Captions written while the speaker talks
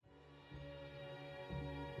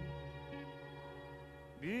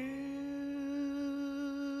Beautiful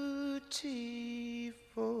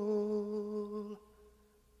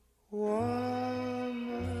woman.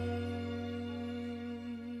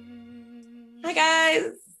 Hi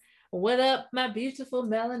guys. What up, my beautiful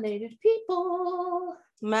melanated people?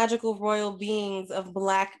 Magical royal beings of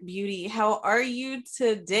Black beauty. How are you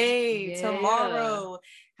today? Yeah. Tomorrow?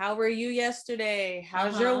 How were you yesterday?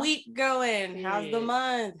 How's your week going? Period. How's the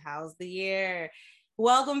month? How's the year?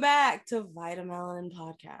 Welcome back to Vitamelanin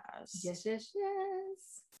Podcast. Yes.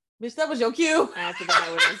 Bitch, that was your cue. I forgot what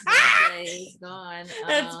I was going to say. It's gone.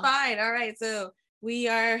 That's fine. All right. So we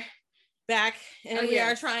are back and we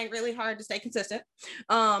are trying really hard to stay consistent.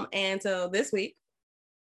 And so this week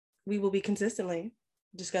we will be consistently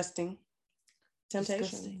discussing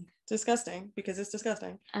temptation. Disgusting because it's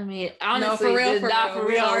disgusting. I mean, honestly, no, for real.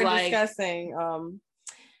 we are like, discussing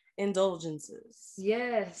indulgences.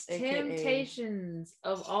 Yes, AKA temptations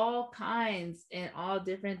of all kinds and all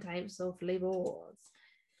different types of flavors.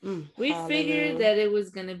 We figured that it was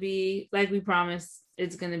gonna be like we promised.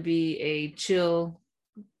 It's gonna be a chill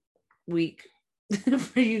week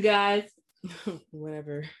for you guys.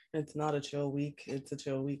 Whenever it's not a chill week, it's a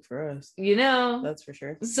chill week for us. You know, that's for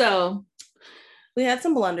sure. So we had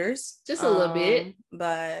some blunders, just a little bit,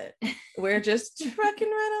 but we're just trucking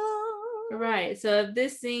right along. Right. So if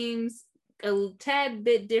this seems a tad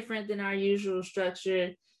bit different than our usual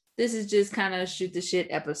structure, this is just kind of shoot the shit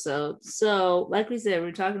episode. So, like we said,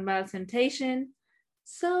 we're talking about temptation.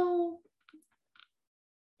 So,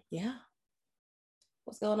 yeah.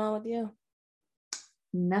 What's going on with you?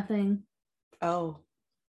 Nothing. Oh.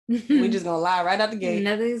 We just gonna lie right out the gate.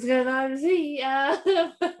 Nothing's going on to see. All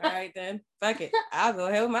right then. Fuck it. I'll go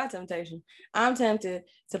ahead with my temptation. I'm tempted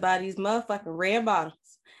to buy these motherfucking red bottoms.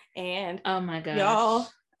 And oh my god, y'all,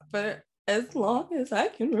 for as long as I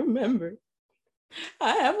can remember,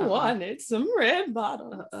 I have wanted some red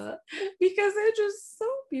bottoms because they're just so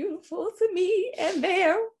beautiful to me, and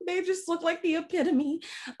they just look like the epitome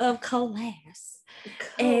of class.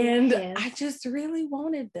 And I just really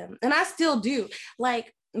wanted them, and I still do.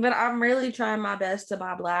 Like, but I'm really trying my best to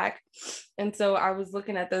buy black, and so I was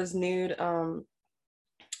looking at those nude.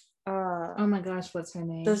 Oh my gosh, what's her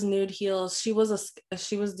name? Those nude heels. She was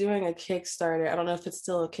doing a Kickstarter. I don't know if it's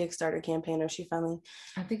still a Kickstarter campaign or she finally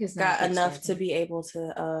I think it's got enough to be able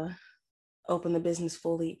to open the business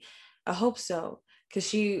fully. I hope so, because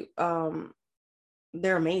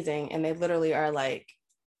they're amazing, and they literally are like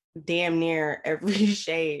damn near every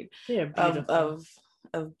shade of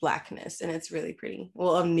blackness, and it's really pretty.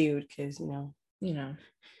 Well, of nude, because you know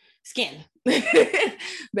skin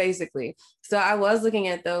basically. So I was looking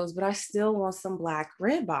at those, but I still want some black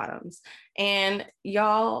red bottoms. And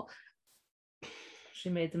y'all, she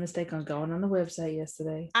made the mistake on going on the website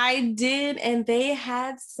yesterday. I did, and they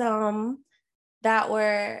had some that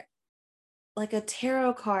were like a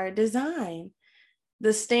tarot card design,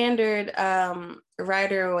 the standard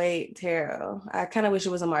Rider-Waite tarot. I kind of wish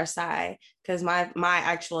it was a Marseille, because my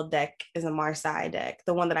actual deck is a Marseille deck,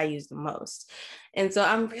 the one that I use the most. And so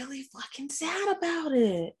I'm really fucking sad about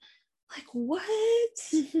it. Like, what?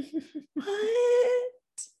 What?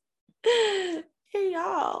 Hey,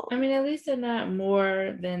 y'all. I mean, at least they're not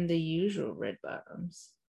more than the usual red bottoms.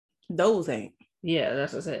 Those ain't. Yeah,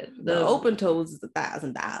 that's what I said. The open toes is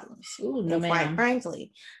 $1,000. Ooh, no, and quite ma'am.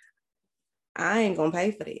 frankly, I ain't gonna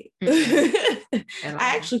pay for that.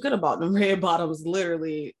 I actually could have bought them red bottoms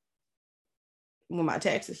literally when my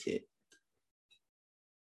taxes hit.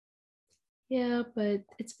 Yeah, but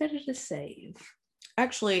it's better to save.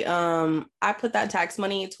 Actually, I put that tax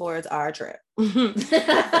money towards our trip. You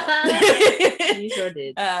sure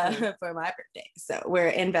did. For my birthday. So we're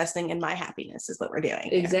investing in my happiness is what we're doing.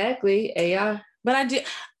 Exactly. Yeah. But I do.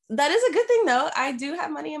 That is a good thing, though. I do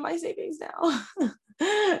have money in my savings now.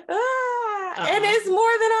 And it's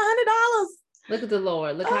more than $100. Look at the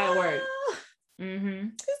Lord. Look how it works. It's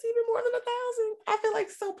even more than $1,000. I feel like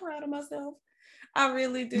so proud of myself. I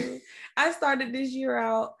really do. I started this year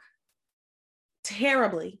out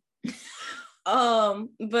terribly.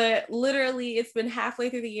 But literally it's been halfway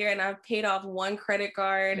through the year and I've paid off one credit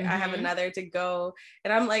card. I have another to go,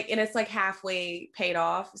 and I'm like, and it's like halfway paid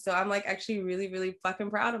off. So I'm like actually really, really fucking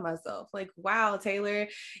proud of myself. Like, wow, Taylor,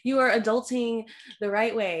 you are adulting the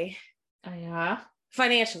right way. Yeah.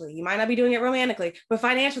 Financially, you might not be doing it romantically, but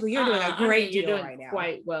financially you're doing a great deal right now.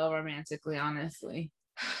 Quite well romantically, honestly.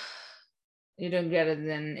 You're doing better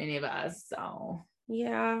than any of us. So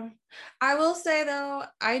yeah, I will say though,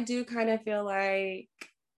 I do kind of feel like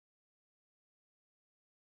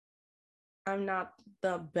I'm not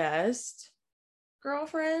the best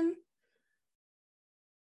girlfriend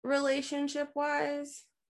relationship wise,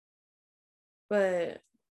 but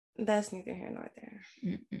That's neither here nor there.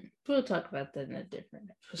 We'll talk about that in a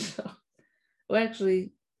different episode. Well,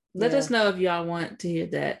 actually, let us know if y'all want to hear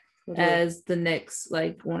that as the next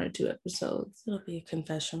like 1 or 2 episodes. It'll be a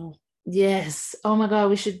confessional. Yes. Oh my God,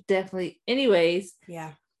 we should definitely. Anyways.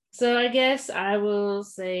 Yeah. So I guess I will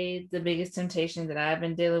say the biggest temptation that I've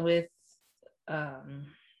been dealing with.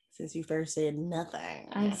 Since you first said nothing.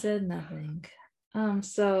 I said nothing.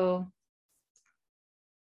 So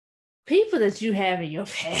people that you have in your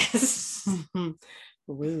past.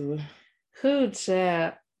 Woo. Who,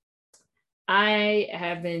 child? I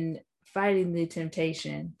have been fighting the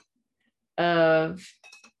temptation of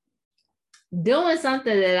doing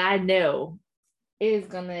something that I know is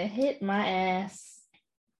gonna hit my ass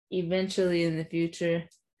eventually in the future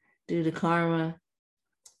due to karma.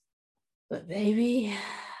 But baby,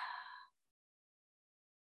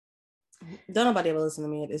 don't nobody ever listen to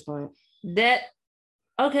me at this point.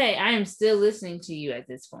 Okay, I am still listening to you at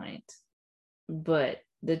this point, but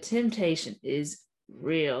the temptation is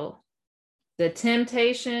real. The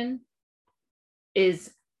temptation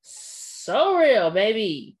is so real,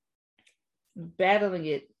 baby. Battling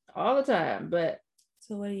it all the time. But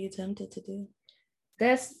so what are you tempted to do?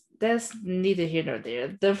 That's neither here nor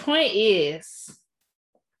there. The point is,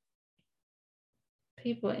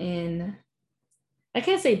 people in, I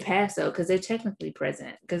can't say past though, because they're technically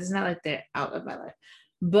present, because it's not like they're out of my life.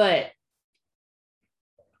 But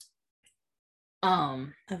I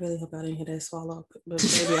really hope I didn't hear that swallow. But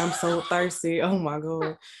baby, I'm so thirsty. Oh my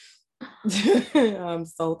God. I'm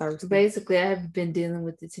so thirsty. Basically, I've been dealing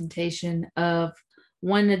with the temptation of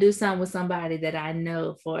wanting to do something with somebody that I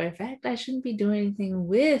know for a fact I shouldn't be doing anything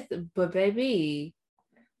with. But baby,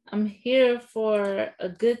 I'm here for a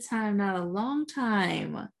good time, not a long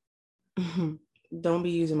time. Don't be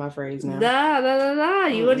using my phrase now.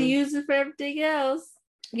 You want to use it for everything else.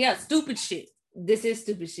 Yeah, stupid shit. This is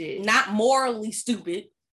stupid shit. Not morally stupid.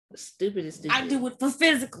 Stupid is stupid. I do it for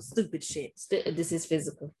physical stupid shit. This is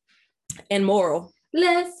physical. And moral.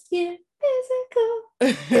 Let's get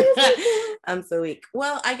physical. I'm so weak.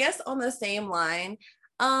 Well, I guess on the same line,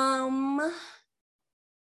 what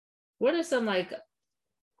are some like,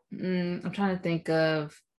 I'm trying to think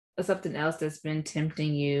of something else that's been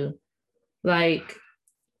tempting you, like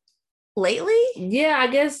lately? Yeah, I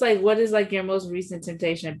guess like what is like your most recent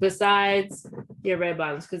temptation besides your red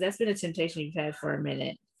bottoms? Because that's been a temptation you've had for a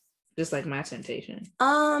minute. Just like my temptation.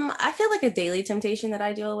 I feel like a daily temptation that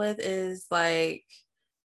I deal with is like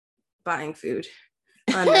buying food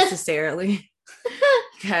unnecessarily.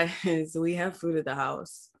 Because we have food at the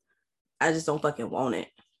house. I just don't fucking want it.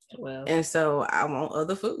 Well, and so I want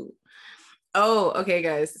other food. Oh, okay,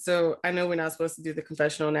 guys. So I know we're not supposed to do the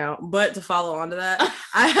confessional now, but to follow on to that,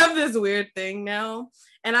 I have this weird thing now,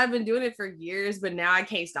 and I've been doing it for years, but now I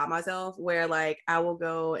can't stop myself where like I will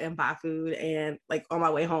go and buy food and like on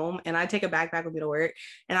my way home, and I take a backpack with me to work,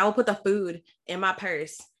 and I will put the food in my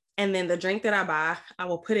purse, and then the drink that I buy, I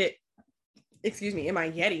will put it, in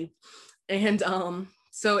my Yeti. And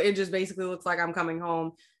so it just basically looks like I'm coming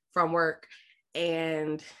home from work.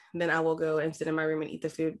 And then I will go and sit in my room and eat the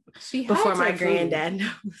food before my granddad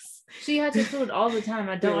knows. She hides her food all the time.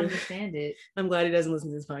 I don't understand it. I'm glad he doesn't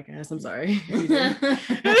listen to this podcast. I'm sorry.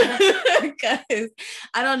 Because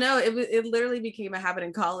I don't know. It literally became a habit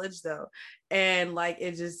in college though. And like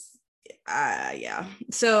it just yeah.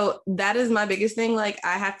 So that is my biggest thing. Like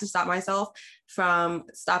I have to stop myself from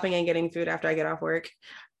stopping and getting food after I get off work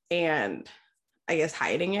and I guess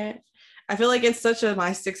hiding it. I feel like it's such a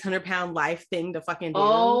my 600-pound life thing to fucking do.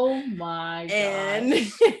 Oh my God. And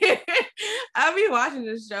I'll be watching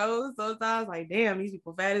the show sometimes like, damn, these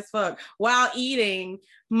people fat as fuck while eating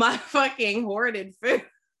my fucking hoarded food.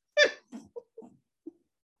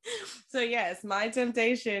 So yes, my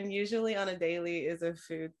temptation usually on a daily is a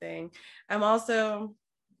food thing. I'm also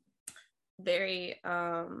very,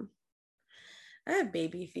 I have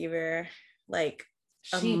baby fever, like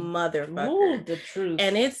a motherfucker. The truth.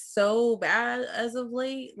 And it's so bad as of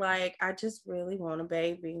late. Like I just really want a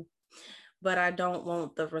baby, but I don't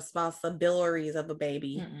want the responsibilities of a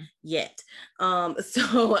baby yet.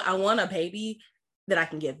 So I want a baby that I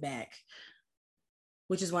can give back,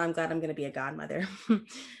 which is why I'm glad I'm going to be a godmother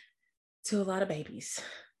to a lot of babies.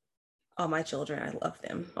 All my children, I love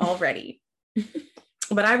them already.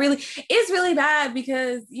 But it's really bad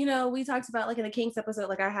because, you know, we talked about like in the kinks episode,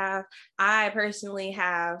 like I personally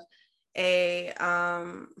have a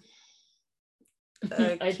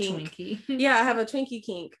kink. Twinkie. Yeah, I have a Twinkie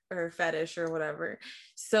kink or fetish or whatever.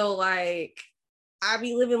 So like I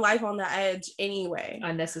be living life on the edge anyway.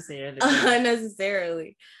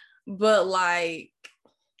 Unnecessarily. But like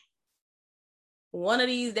one of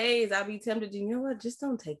these days I'll be tempted to, you know what, just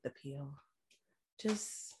don't take the pill.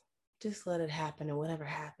 Just let it happen, and whatever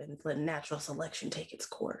happens, let natural selection take its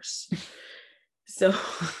course. So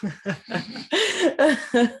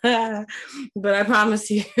but I promise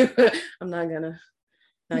you I'm not gonna.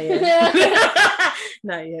 Not yet.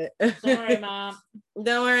 Not yet. Don't worry, Mom.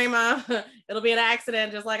 Don't worry, Mom. It'll be an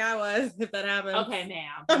accident just like I was if that happens. Okay,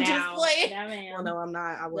 ma'am. I'm just playing. No, ma'am. Well, no, I'm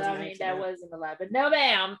not. I wasn't. I mean, that wasn't a lie, but no,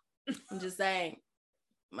 ma'am. I'm just saying,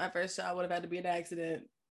 my first child would have had to be an accident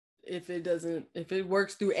if it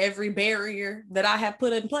works through every barrier that I have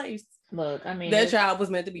put in place. Look, I mean, that child was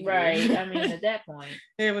meant to be right. Here. I mean, at that point,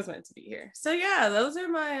 it was meant to be here. So yeah, those are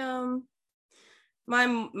my my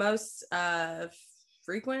most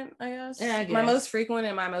frequent, I guess. Yeah, I guess. My most frequent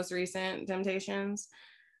and my most recent temptations.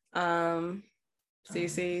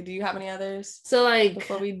 Cece, do you have any others? So like,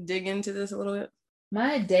 before we dig into this a little bit,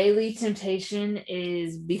 my daily temptation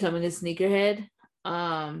is becoming a sneakerhead.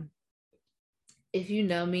 If you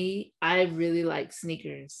know me, I really like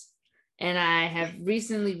sneakers, and I have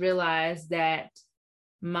recently realized that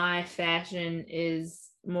my fashion is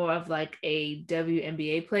more of like a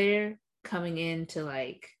WNBA player coming into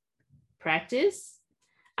like practice.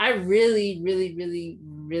 I really, really, really,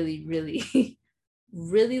 really, really,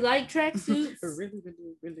 really like tracksuits really,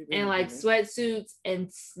 and like sweatsuits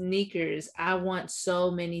and sneakers. I want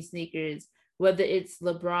so many sneakers, whether it's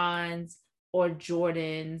LeBron's or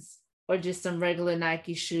Jordan's or just some regular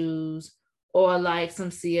Nike shoes or like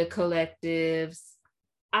some Sia collectives.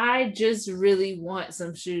 I just really want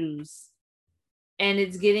some shoes, and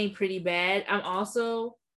it's getting pretty bad. I'm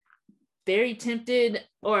also very tempted,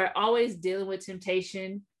 or always dealing with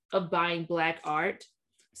temptation of buying black art.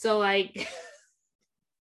 So like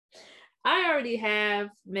I already have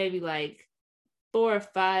maybe like 4 or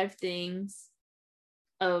 5 things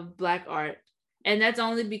of black art, and that's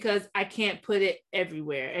only because I can't put it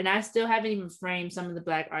everywhere, and I still haven't even framed some of the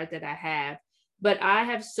black art that I have. But I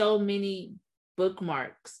have so many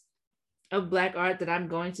bookmarks of black art that I'm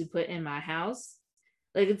going to put in my house.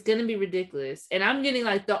 Like, it's going to be ridiculous. And I'm getting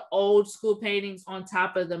like the old school paintings on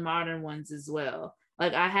top of the modern ones as well.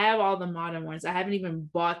 Like, I have all the modern ones. I haven't even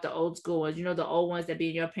bought the old school ones. You know, the old ones that be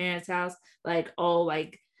in your parents' house? Like, oh,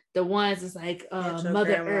 like the ones that's like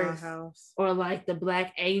Mother Earth house. Or like the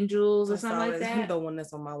Black Angels or something like that. The one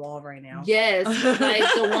that's on my wall right now. Yes, like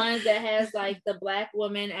the ones that has like the black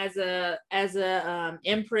woman as a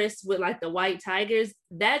empress with like the white tigers.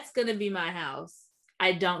 That's gonna be my house.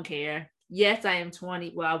 I don't care. Yes, I am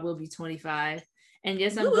 20. Well, I will be 25, and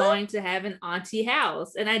yes, I'm going to have an auntie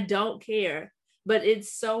house, and I don't care. But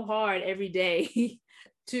it's so hard every day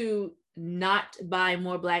to not buy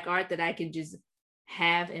more black art that I can just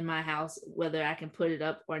have in my house, whether I can put it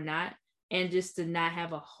up or not, and just to not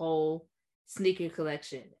have a whole sneaker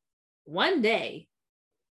collection. One day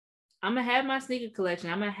I'm gonna have my sneaker collection.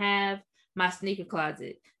 I'm gonna have my sneaker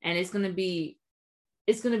closet, and it's gonna be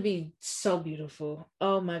so beautiful.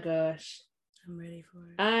 Oh my gosh, I'm ready for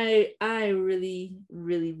it. I really,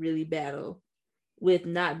 really, really battle with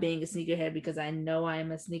not being a sneakerhead because I know I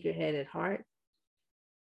am a sneakerhead at heart.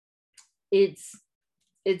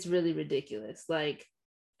 It's really ridiculous. Like,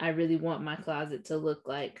 I really want my closet to look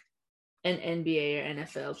like an NBA or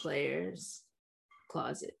NFL player's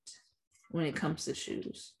closet when it comes to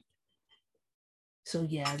shoes. So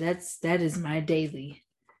yeah, that is my daily,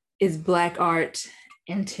 is black art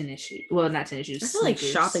and tennis shoes. Well, not tennis shoes. I feel like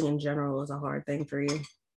shopping in general is a hard thing for you.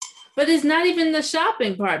 But it's not even the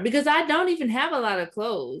shopping part, because I don't even have a lot of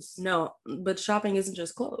clothes. No, but shopping isn't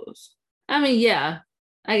just clothes. I mean, yeah.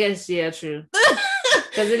 I guess, yeah, true.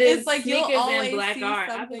 Because it is, it's like sneakers you'll always and black see art.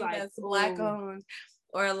 Something like, that's black owned,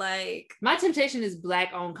 or like, my temptation is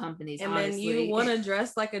black owned companies. And honestly. then you want to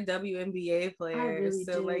dress like a WNBA player, really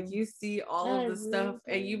so do. like you see all of the stuff,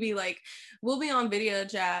 and you be like, we'll be on video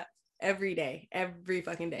chat every day, every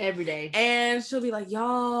fucking day, and she'll be like,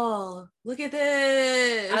 y'all, look at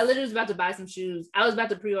this. I literally was about to buy some shoes. I was about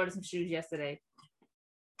to pre-order some shoes yesterday.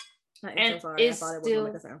 I'm so sorry. I thought it was gonna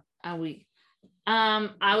make a sound. I'm weak.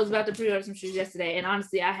 I was about to pre-order some shoes yesterday, and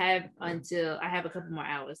honestly, I have a couple more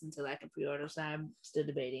hours until I can pre-order, so I'm still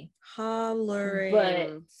debating. Hollering.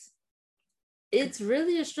 But it's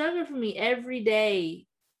really a struggle for me every day.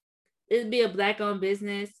 It'd be a black-owned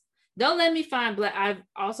business. Don't let me find black. I've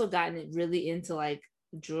also gotten it really into like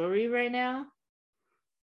jewelry right now.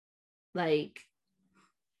 Like,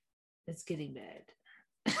 it's getting bad.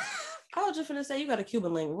 I was just gonna say, you got a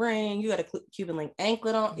Cuban link ring, you got a Cuban link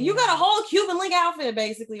anklet on, you got a whole Cuban link outfit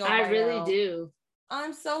basically on. I really do.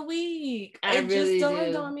 I'm so weak. It really just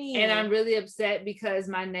dawned on me, and I'm really upset because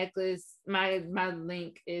my necklace, my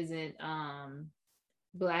link isn't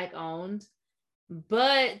black owned,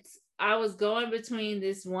 But I was going between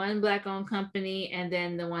this one Black-owned company and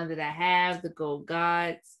then the one that I have, the Gold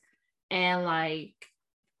Gods. And like,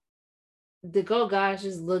 the Gold Gods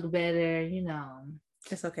just look better, you know.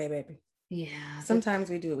 It's okay, baby. Yeah. Sometimes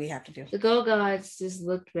we do what we have to do. The Gold Gods just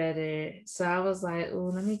looked better. So I was like,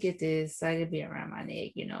 oh, let me get this so I could be around my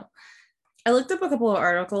neck, you know. I looked up a couple of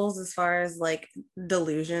articles as far as like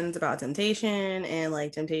delusions about temptation and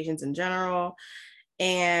like temptations in general.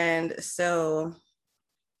 And so,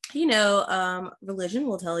 you know, religion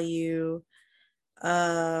will tell you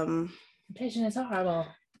temptation is horrible.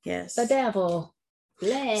 Yes. The devil.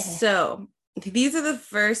 Bleh. So these are the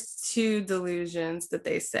first two delusions that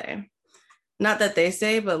they say. Not that they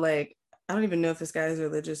say, but like, I don't even know if this guy is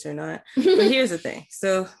religious or not. But here's the thing.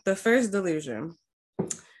 So the first delusion,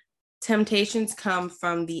 temptations come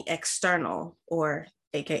from the external, or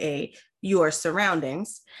AKA your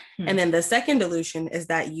surroundings. And then the second delusion is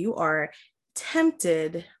that you are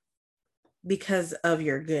tempted because of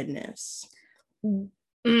your goodness.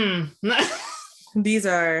 These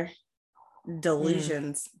are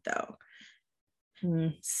delusions, though.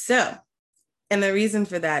 So, and the reason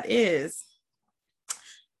for that is,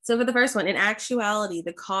 so for the first one, in actuality,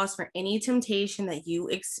 the cause for any temptation that you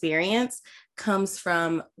experience comes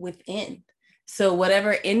from within. So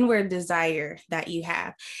whatever inward desire that you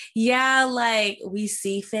have. Yeah, like we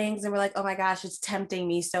see things and we're like, oh my gosh, it's tempting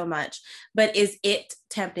me so much. But is it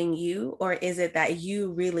tempting you, or is it that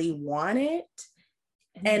you really want it?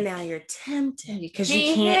 And now you're tempted because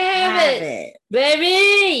you can't have it,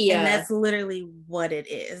 baby. And that's literally what it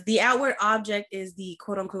is. The outward object is the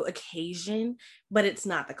quote unquote occasion, but it's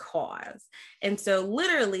not the cause. And so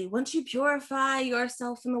literally, once you purify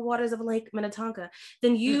yourself in the waters of Lake Minnetonka,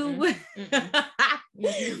 then you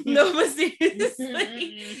no, but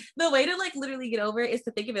seriously, the way to like literally get over it is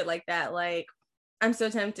to think of it like that. Like, I'm so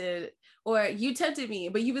tempted, or you tempted me,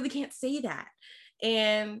 but you really can't say that.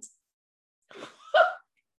 And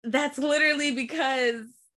that's literally because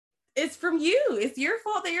it's from you. It's your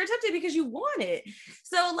fault that you're tempted because you want it.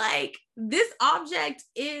 So like, this object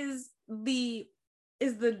is what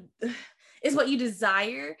you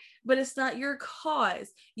desire, but it's not your cause.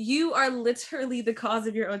 You are literally the cause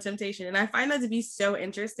of your own temptation. And I find that to be so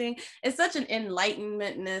interesting. It's such an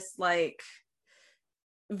enlightenmentness like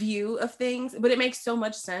view of things, but it makes so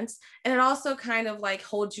much sense. And it also kind of like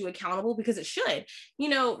holds you accountable, because it should. You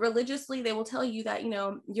know, religiously, they will tell you that, you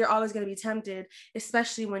know, you're always going to be tempted,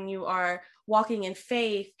 especially when you are walking in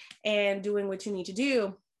faith and doing what you need to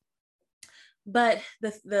do. But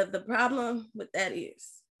the problem with that is,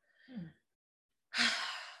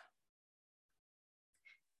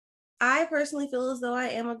 I personally feel as though I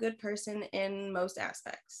am a good person in most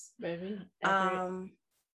aspects. Baby,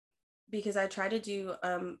 because I try to do,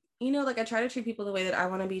 you know, like I try to treat people the way that I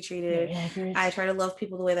want to be treated. I try to love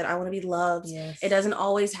people the way that I want to be loved. Yes. It doesn't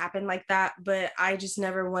always happen like that, but I just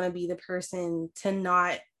never want to be the person to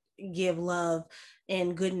not give love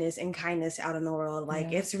and goodness and kindness out in the world.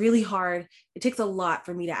 Like, it's really hard. It takes a lot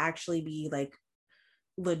for me to actually be like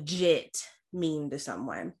legit mean to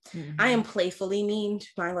someone. I am playfully mean to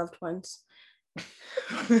my loved ones,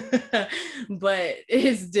 but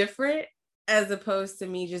it's different as opposed to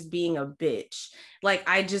me just being a bitch. Like,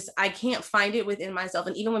 I can't find it within myself.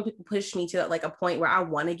 And even when people push me to like a point where I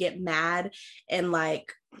want to get mad and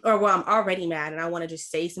like, or well, I'm already mad and I want to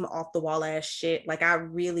just say some off the wall ass shit. Like, I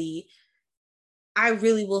really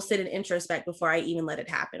will sit and introspect before I even let it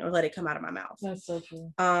happen or let it come out of my mouth. That's so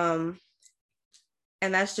true.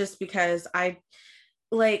 And that's just because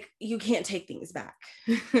like, you can't take things back.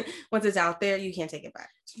 Once it's out there, you can't take it back.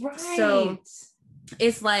 Right. So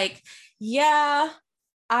it's like, yeah,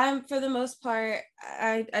 I'm, for the most part,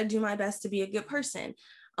 I do my best to be a good person.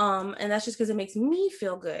 And that's just because it makes me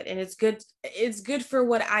feel good. And it's good for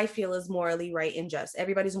what I feel is morally right and just.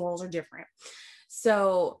 Everybody's morals are different.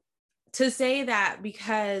 So to say that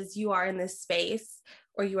because you are in this space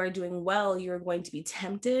or you are doing well, you're going to be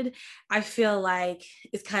tempted, I feel like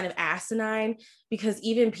it's kind of asinine, because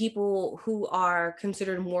even people who are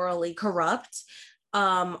considered morally corrupt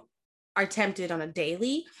are tempted on a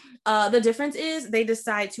daily. The difference is they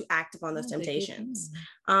decide to act upon those temptations.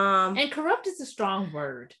 And corrupt is a strong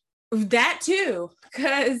word. That too,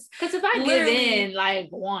 because if I give in like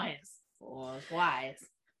once or twice,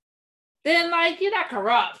 then like you're not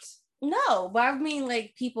corrupt. No, but I mean,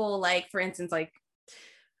 like, people, like, for instance, like,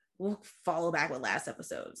 we'll follow back with last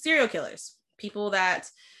episode, serial killers, people that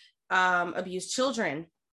abuse children,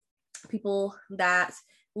 people that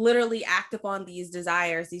literally act upon these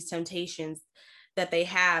desires, these temptations that they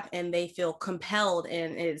have, and they feel compelled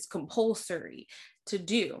and it's compulsory to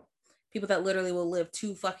do. people that literally will live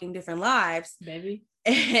 2 fucking different lives, baby,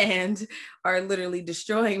 and are literally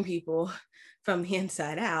destroying people from the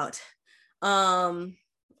inside out.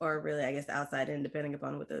 Or really, I guess the outside in, depending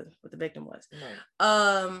upon what the victim was.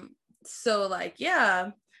 Right. So like,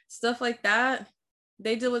 yeah, stuff like that.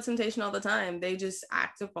 They deal with temptation all the time. They just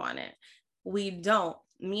act upon it. We don't,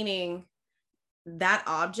 meaning that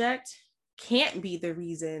object can't be the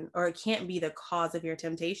reason, or it can't be the cause of your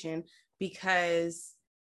temptation because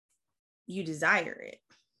you desire it.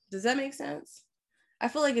 Does that make sense? I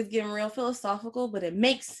feel like it's getting real philosophical, but it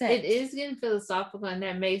makes sense. It is getting philosophical, and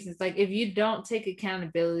that makes sense. Like, if you don't take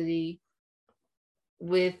accountability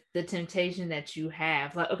with the temptation that you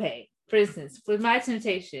have, like, okay, for instance, with my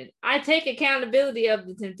temptation, I take accountability of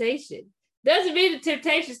the temptation. Doesn't mean the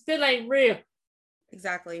temptation still ain't real.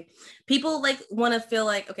 Exactly. People like want to feel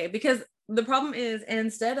like, okay, because the problem is,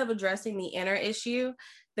 instead of addressing the inner issue,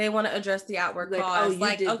 they want to address the outward cause.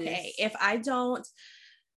 Like, okay, if I don't,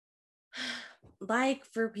 like,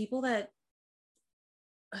 for people that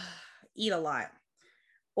eat a lot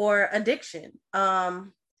or addiction,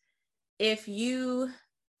 if you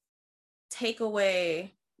take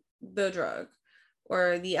away the drug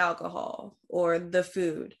or the alcohol or the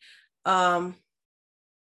food,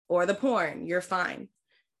 or the porn, you're fine.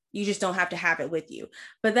 You just don't have to have it with you.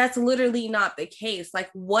 But that's literally not the case. Like,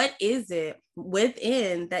 what is it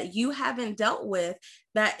within that you haven't dealt with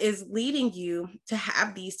that is leading you to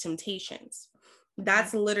have these temptations?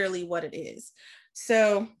 That's literally what it is.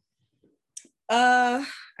 So, I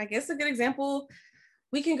guess a good example,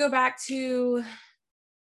 we can go back to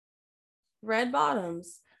red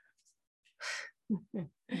bottoms.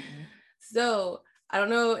 So, I don't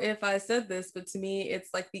know if I said this, but to me,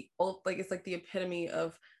 it's like it's like the epitome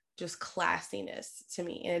of just classiness to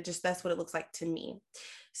me. And that's what it looks like to me.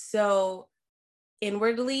 So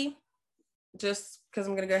inwardly, just because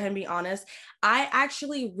I'm going to go ahead and be honest, I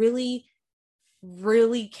actually really,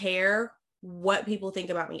 really care what people think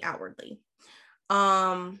about me outwardly.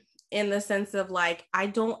 In the sense of like, I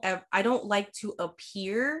don't like to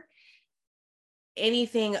appear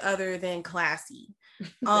anything other than classy.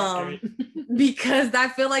 Because I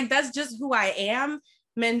feel like that's just who I am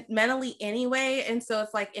mentally anyway. And so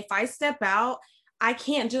it's like, if I step out, I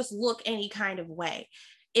can't just look any kind of way.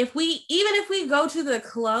 Even if we go to the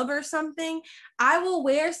club or something, I will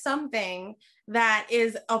wear something that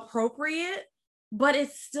is appropriate, but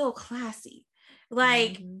it's still classy.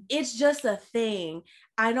 Like, it's just a thing.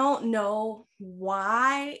 I don't know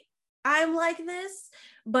why I'm like this,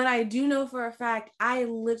 but I do know for a fact I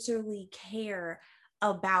literally care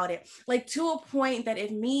about it, like to a point that if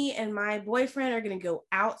me and my boyfriend are going to go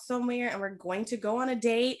out somewhere and we're going to go on a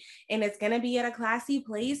date and it's going to be at a classy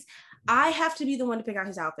place, I have to be the one to pick out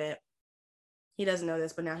his outfit. He doesn't know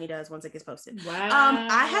this, but now he does once it gets posted. Wow.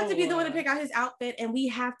 I have to be the one to pick out his outfit, and we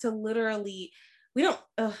have to literally, we don't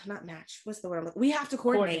not match, what's the word, we have to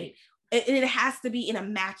coordinate. It has to be an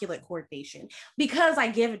immaculate coordination because I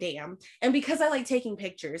give a damn and because I like taking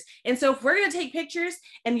pictures. And so if we're going to take pictures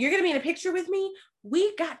and you're going to be in a picture with me,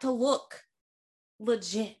 we got to look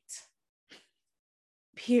legit.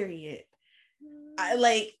 Period.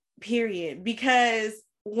 Period. Because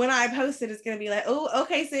when I post it, it's going to be like, oh,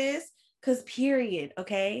 okay, sis. Because period.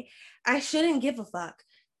 Okay. I shouldn't give a fuck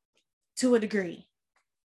to a degree.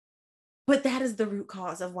 But that is the root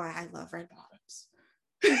cause of why I love red bottoms.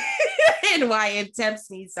 And why it tempts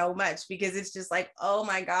me so much, because it's just like, oh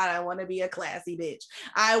my God, I want to be a classy bitch.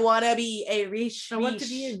 I want to be a rich bitch. I want to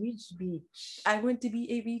be a rich bitch. I want to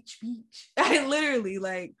be a rich bitch. I literally,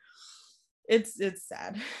 like, it's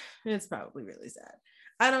sad. It's probably really sad.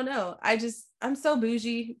 I don't know. I'm so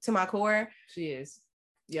bougie to my core. She is.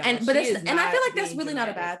 Yeah, and I feel like that's really not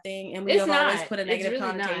a bad thing, and we have always put a negative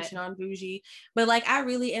connotation on bougie, but like I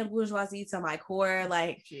really am bourgeoisie to my core.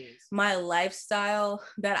 Like my lifestyle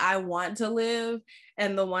that I want to live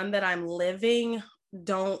and the one that I'm living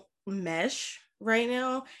don't mesh right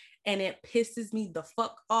now, and it pisses me the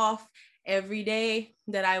fuck off every day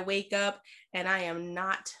that I wake up and I am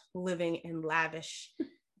not living in lavish,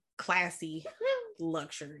 classy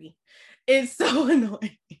luxury. It's so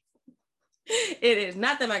annoying. It is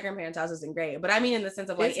not that my grandparents' house isn't great, but I mean in the sense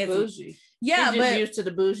of like it's bougie. Yeah, but used to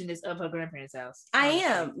the bouginess of her grandparents' house. Honestly. I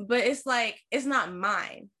am, but it's like it's not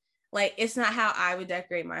mine. Like it's not how I would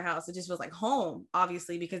decorate my house. It just feels like home,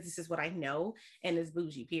 obviously, because this is what I know and it's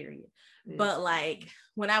bougie. Period. Yes. But like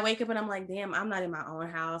when I wake up and I'm like, damn, I'm not in my own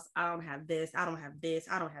house. I don't have this. I don't have this.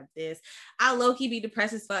 I don't have this. I low key be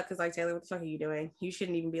depressed as fuck because like, Taylor, what the fuck are you doing? You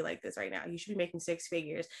shouldn't even be like this right now. You should be making 6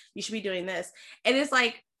 figures. You should be doing this. And it's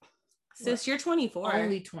like, Sis, you're 24.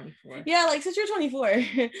 Only 24. Yeah, like, since you're 24,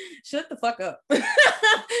 shut the fuck up.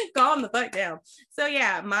 Calm the fuck down. So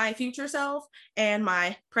yeah, my future self and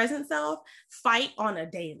my present self fight on a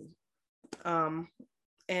daily.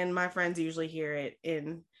 And my friends usually hear it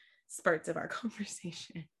in spurts of our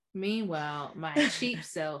conversation. Meanwhile, my cheap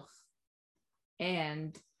self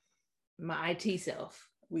and my IT self,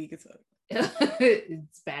 weak as fuck.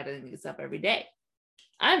 It's battling itself every day.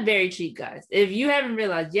 I'm very cheap, guys. If you haven't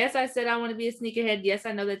realized, yes, I said I want to be a sneakerhead. Yes,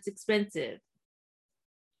 I know that's expensive.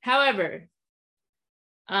 However,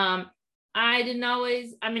 I didn't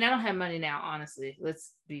always, I don't have money now, honestly.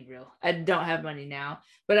 Let's be real. I don't have money now,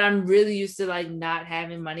 but I'm really used to like not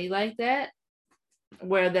having money like that,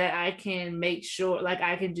 where that I can make sure like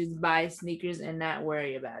I can just buy sneakers and not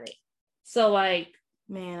worry about it. So like,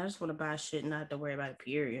 man, I just want to buy shit and not have to worry about it,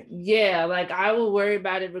 period. Yeah, like I will worry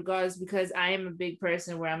about it regardless, because I am a big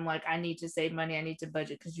person where I'm like, I need to save money, I need to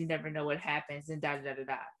budget, because you never know what happens and da da da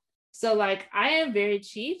da. So like I am very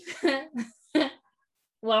cheap.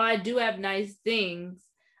 While I do have nice things,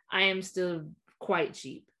 I am still quite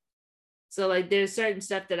cheap. So like there's certain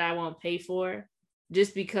stuff that I won't pay for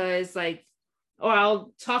just because like, or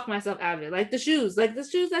I'll talk myself out of it. Like the shoes I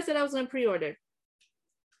said I was going to pre-order.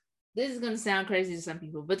 This is going to sound crazy to some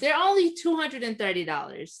people, but they're only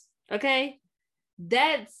 $230. Okay.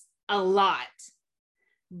 That's a lot,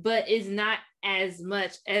 but it's not as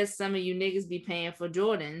much as some of you niggas be paying for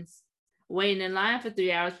Jordans, waiting in line for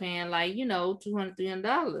 3 hours, paying like, $200,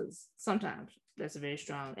 $300. Sometimes that's very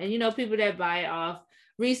strong. And people that buy it off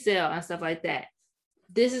resale and stuff like that.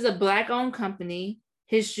 This is a Black owned company.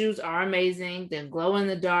 His shoes are amazing. They're glow in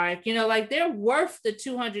the dark, like they're worth the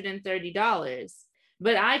 $230.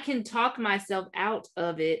 But I can talk myself out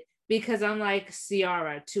of it because I'm like,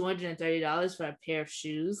 Ciara, $230 for a pair of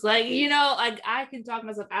shoes. Like, like I can talk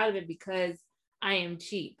myself out of it because I am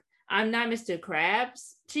cheap. I'm not Mr.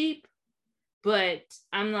 Krabs cheap, but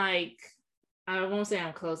I'm like, I won't say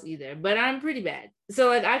I'm close either, but I'm pretty bad. So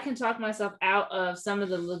like I can talk myself out of some of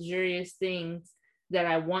the luxurious things that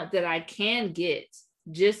I want that I can get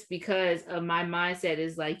just because of my mindset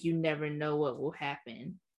is like, you never know what will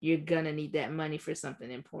happen. You're gonna need that money for something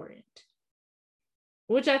important,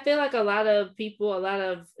 which I feel like a lot of people,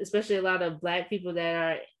 especially a lot of Black people that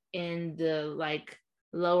are in the like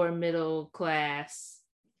lower middle class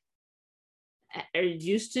are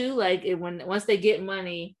used to. Like once they get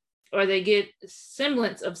money or they get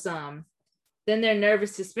semblance of some, then they're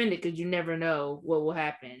nervous to spend it because you never know what will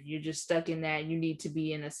happen. You're just stuck in that. You need to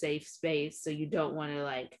be in a safe space, so you don't want to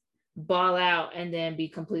like ball out and then be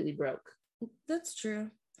completely broke. That's true.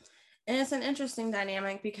 And it's an interesting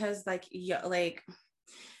dynamic because like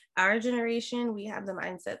our generation, we have the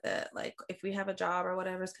mindset that like if we have a job or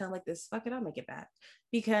whatever, it's kind of like this, fuck it, I'll make it back.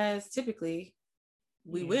 Because typically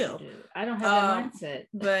we will. I don't have that mindset.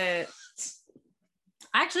 But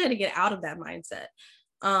I actually had to get out of that mindset.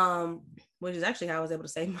 Which is actually how I was able to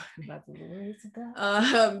save money.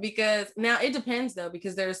 Because now it depends though,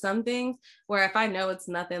 because there are some things where if I know it's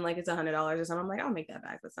nothing, like it's $100 or something, I'm like, I'll make that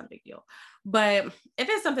back. That's not a big deal. But if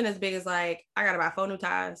it's something as big as like, I gotta buy 4 new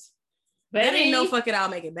ties, that ain't no fuck it, I'll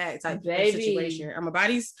make it back type of situation. I'm gonna buy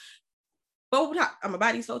these 4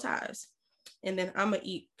 ties, and then I'm gonna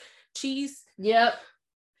eat cheese. Yep.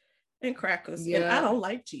 And crackers. Yep. And I don't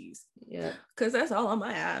like cheese. Yeah. Because that's all I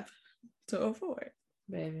might have to afford.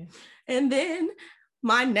 Baby. And then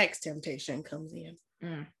my next temptation comes in.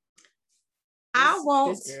 I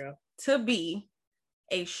want to be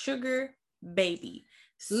a sugar baby.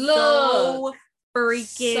 Look, so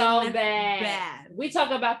freaking so bad. We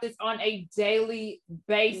talk about this on a daily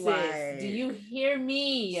basis. Like, do you hear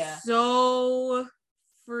me? So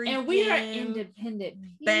freaking and we are independent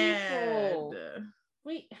people.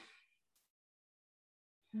 Bad.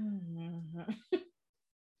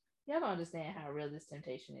 Y'all don't understand how real this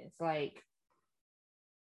temptation is. Like,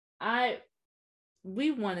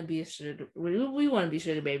 we want to be we want to be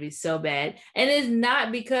sugar babies so bad, and it's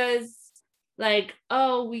not because like,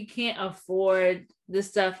 oh, we can't afford the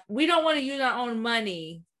stuff. We don't want to use our own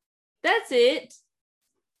money. That's it.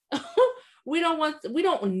 We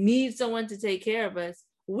don't need someone to take care of us.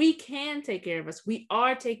 We can take care of us. We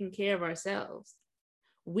are taking care of ourselves.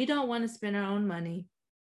 We don't want to spend our own money.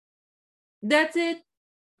 That's it.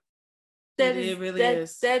 That's really it.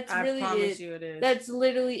 I promise you it is. That's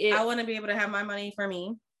literally it. I want to be able to have my money for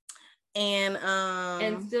me and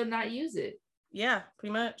still not use it. Yeah,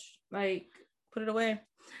 pretty much. Like, put it away.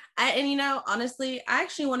 Honestly, I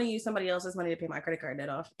actually want to use somebody else's money to pay my credit card debt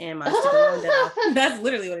off and my student loan debt off. That's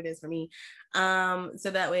literally what it is for me.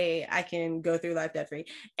 So that way I can go through life debt free.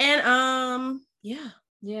 And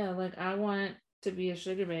yeah, like I want to be a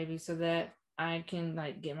sugar baby so that I can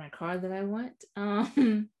like get my car that I want.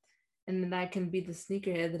 And then I can be the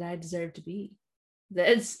sneakerhead that I deserve to be.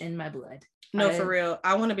 That's in my blood. No, for real.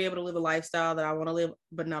 I want to be able to live a lifestyle that I want to live,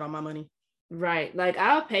 but not on my money. Right. Like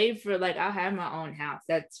I'll pay for, like, I'll have my own house.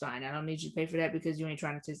 That's fine. I don't need you to pay for that because you ain't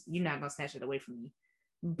trying to, you're not going to snatch it away from me.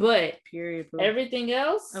 But period. Everything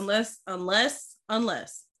else. Unless if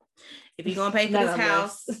you're going to pay for this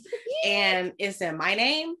house and it's in my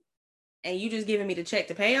name and you just giving me the check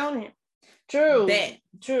to pay on it. True.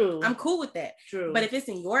 True. I'm cool with that. True. But if it's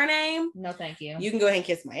in your name, no, thank you. You can go ahead and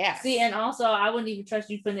kiss my ass. See, and also I wouldn't even trust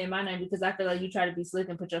you putting it in my name because I feel like you try to be slick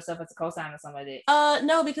and put yourself as a cosigner or something like that.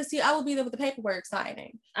 No, because see, I will be there with the paperwork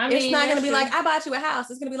signing. I mean, it's not gonna be true. Like I bought you a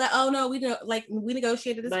house. It's gonna be like, oh no, we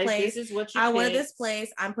negotiated this place. This is what I wanted this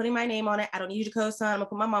place. I'm putting my name on it. I don't need you to co-sign. I'm gonna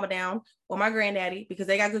put my mama down or my granddaddy because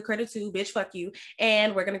they got good credit too. Bitch, fuck you.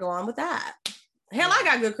 And we're gonna go on with that. Hell, I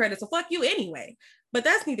got good credit, so fuck you anyway. But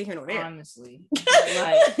that's neither here nor there. Honestly.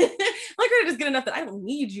 Like, my credit is good enough that I don't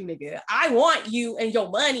need you, nigga. I want you and your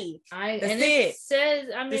money. It says,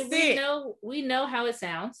 I mean, we know how it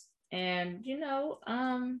sounds. And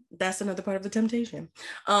that's another part of the temptation.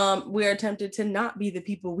 We are tempted to not be the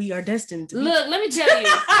people we are destined to be. Look, let me tell you.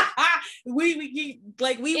 we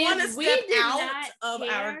want to step out of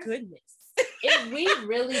our goodness. If we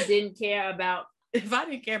really didn't care about, if I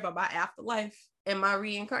didn't care about my afterlife and my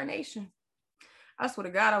reincarnation, I swear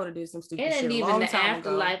to God, I would have did some stupid shit. It ain't even the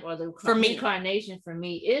afterlife or the reincarnation for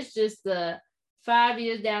me. It's just the 5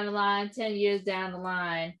 years down the line, 10 years down the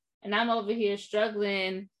line. And I'm over here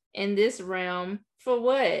struggling in this realm for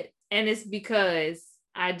what? And it's because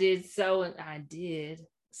I did so and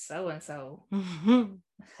so.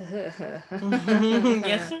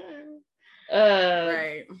 Yes.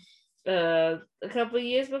 Right. A couple of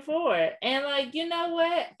years before. And like, you know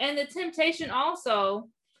what? And the temptation also,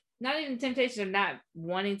 not even temptation of not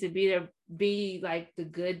wanting to be like the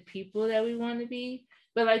good people that we want to be,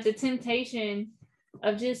 but like the temptation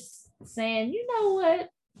of just saying, you know what,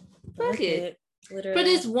 fuck it. Literally. For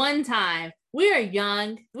this one time, we are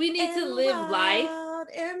young. We need to live life.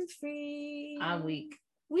 And free. I'm weak.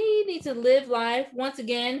 We need to live life. Once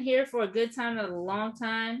again, here for a good time, not a long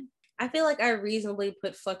time. I feel like I reasonably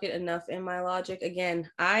put fuck it enough in my logic. Again,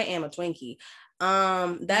 I am a Twinkie.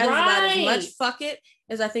 That is about as much fuck it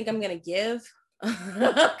as I think I'm gonna give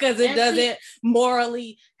because it doesn't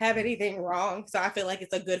morally have anything wrong. So I feel like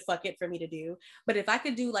it's a good fuck it for me to do. But if I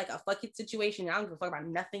could do like a fuck it situation, I don't give a fuck about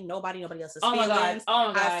nothing, nobody else's feelings. My God.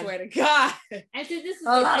 I swear to God. And see, this is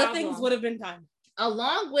a lot of things would have been done.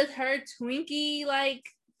 Along with her Twinkie, like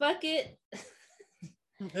fuck it.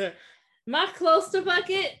 My close to fuck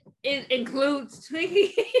it includes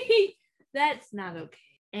Twinkie. That's not okay.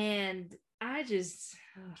 And I just,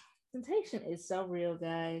 temptation is so real,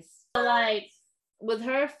 guys. Like with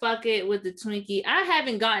her fuck it with the Twinkie, I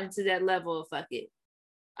haven't gotten to that level of fuck it.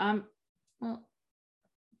 Well,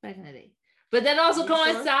 back in the day. But that also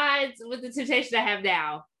coincides with the temptation I have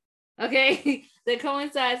now. Okay? That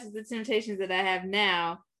coincides with the temptations that I have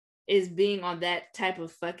now is being on that type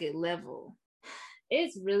of fuck it level.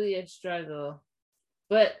 It's really a struggle.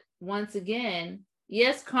 But once again,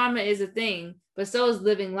 yes, karma is a thing, but so is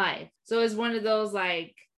living life. So it's one of those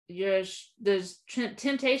like there's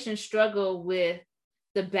temptation struggle with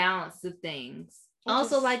the balance of things.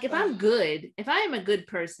 Also, like if I am a good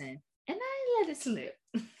person and I let it slip.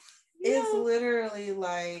 It's literally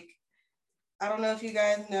like, I don't know if you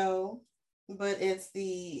guys know, but it's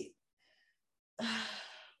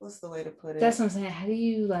what's the way to put it? That's what I'm saying. How do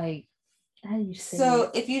you say so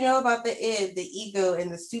if you know about the id, the ego,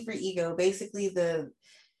 and the super ego, basically the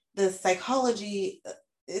psychology,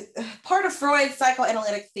 part of Freud's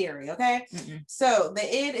psychoanalytic theory, okay? Mm-mm. So the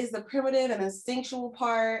id is the primitive and instinctual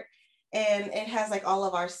part, and it has like all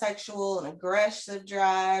of our sexual and aggressive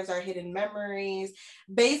drives, our hidden memories.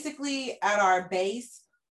 Basically, at our base,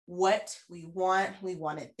 what we want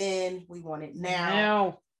it then, we want it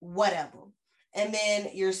now. Whatever. And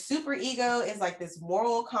then your super ego is like this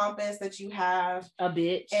moral compass that you have. A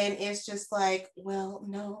bitch. And it's just like, well,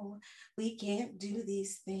 no, we can't do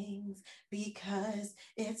these things because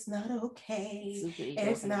it's not okay.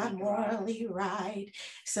 It's not morally right.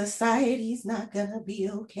 Society's not gonna be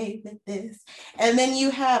okay with this. And then you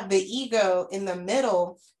have the ego in the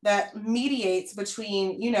middle that mediates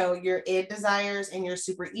between, your id desires and your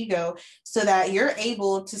super ego so that you're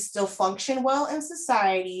able to still function well in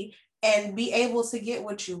society and be able to get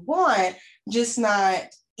what you want, just not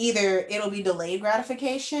either it'll be delayed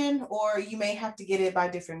gratification or you may have to get it by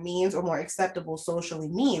different means or more acceptable socially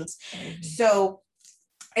means. Mm-hmm. So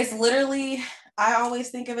it's literally, I always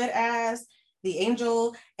think of it as the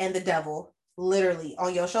angel and the devil literally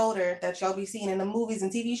on your shoulder that y'all be seeing in the movies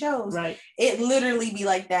and TV shows. Right. It literally be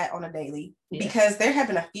like that on a daily. Yes. Because there have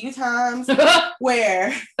been a few times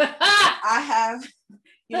where I have,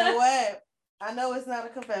 you know what? I know it's not a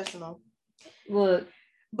confessional. Look.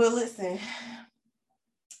 But listen,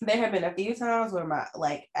 there have been a few times where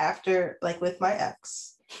with my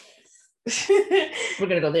ex. We're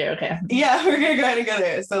gonna go there, okay? Yeah, we're gonna go ahead and go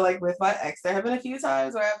there. So like with my ex, there have been a few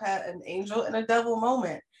times where I've had an angel and a devil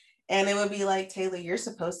moment. And it would be like, Taylor, you're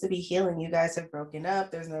supposed to be healing. You guys have broken up.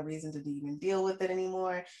 There's no reason to even deal with it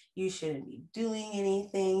anymore. You shouldn't be doing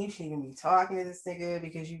anything. You shouldn't even be talking to this nigga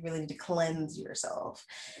because you really need to cleanse yourself.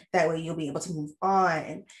 That way you'll be able to move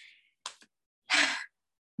on.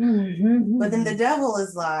 But then the devil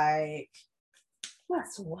is like,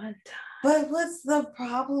 that's one time. But what's the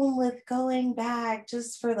problem with going back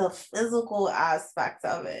just for the physical aspect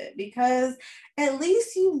of it? Because at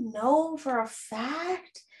least you know for a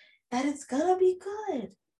fact that it's gonna be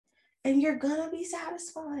good and you're gonna be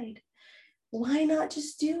satisfied. Why not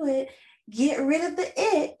just do it, get rid of the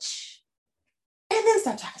itch, and then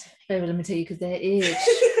stop talking to the nigga? Baby, let me tell you, because that itch.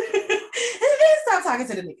 And then stop talking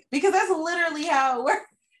to the nigga. Because that's literally how it works.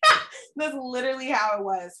 That's literally how it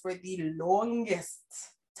was for the longest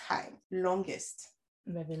time.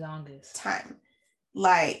 Maybe longest time.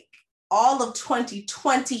 Like all of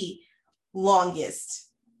 2020 longest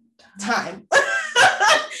time.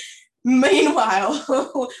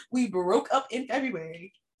 Meanwhile, we broke up in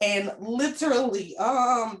February and literally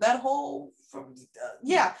that whole the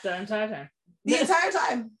entire time. The entire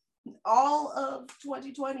time. All of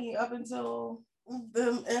 2020 up until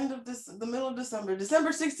the end of the middle of December. December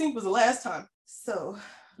 16th was the last time. So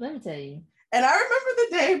let me tell you. And I remember the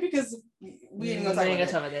day because we ain't gonna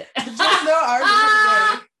talk about it. Just know I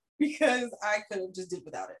remember the day because I could have just did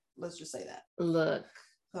without it. Let's just say that. Look.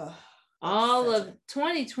 All of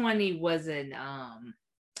 2020 was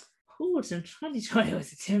 2020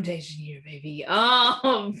 was a temptation year, baby.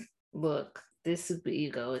 Look, this super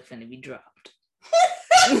ego is gonna be dropped.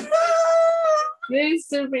 This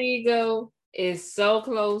super ego is so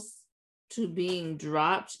close to being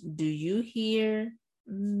dropped. Do you hear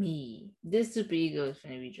me? This super ego is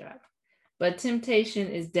gonna be dropped. But temptation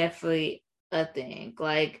is definitely a thing.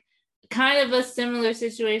 Like, kind of a similar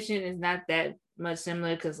situation. Is not that much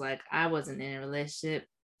similar because like I wasn't in a relationship,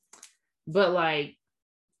 but like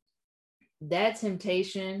that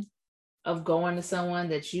temptation of going to someone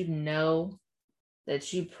that you know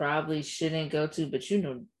that you probably shouldn't go to, but you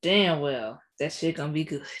know damn well that shit gonna be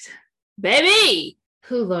good, baby.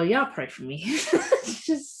 Who, Lord, y'all pray for me.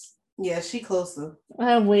 Just she closer.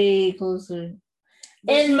 I'm way closer.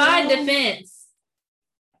 But in my defense,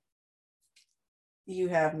 you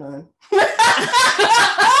have none.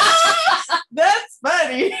 That's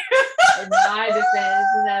funny. In my defense,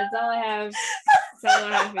 that's all I have. That's all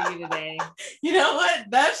I have for you today. You know what?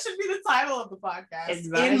 That should be the title of the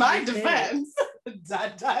podcast. In my defense.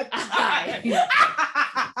 That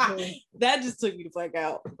just took me the fuck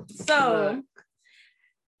out. So,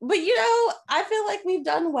 but you know, I feel like we've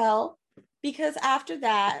done well because after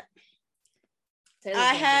that,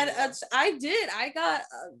 I got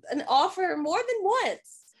an offer more than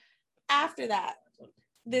once after that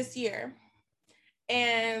this year.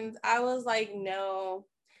 And I was like, no,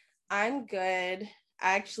 I'm good.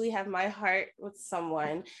 I actually have my heart with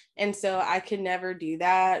someone. And so I could never do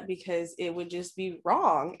that because it would just be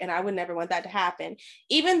wrong. And I would never want that to happen.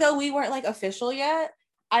 Even though we weren't like official yet,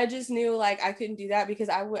 I just knew like I couldn't do that because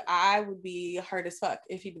I would be hurt as fuck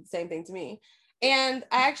if he did the same thing to me. And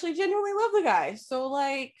I actually genuinely love the guy. So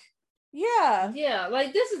like, yeah. Yeah,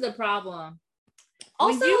 like this is the problem.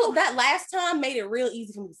 Also, that last time made it real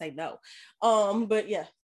easy for me to say no. But yeah.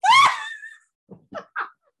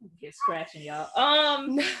 Get scratching, y'all.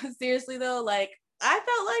 No, seriously though, like I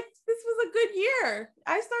felt like this was a good year.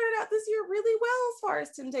 I started out this year really well as far as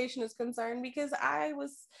temptation is concerned because I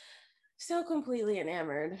was so completely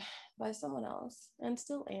enamored by someone else and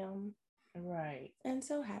still am. Right. And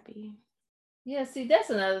so happy. Yeah, see, that's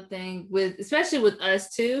another thing especially with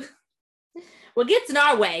us too. What gets in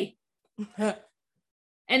our way.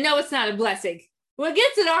 And no, it's not a blessing. What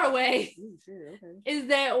gets in our way is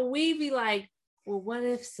that we be like, well, what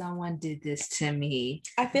if someone did this to me?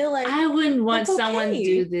 I feel like I wouldn't want someone to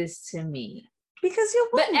do this to me. Because you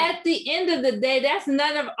wouldn't. But at the end of the day, that's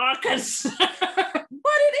none of our concern. But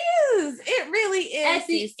it is. It really is. At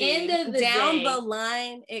the end of the day. Down the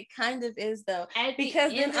line, it kind of is though.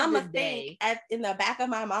 Because then I'm a think in the back of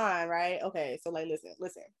my mind, right? Okay, so like listen.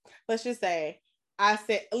 Let's just say I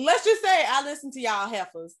listen to y'all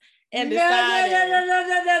heifers and decided.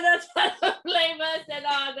 No, that's not blame us at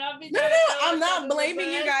all. No, I'm not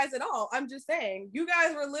blaming you guys at all. I'm just saying you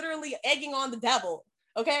guys were literally egging on the devil.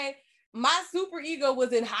 Okay, my super ego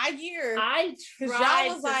was in high gear. I tried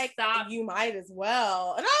y'all was like, stop. You might as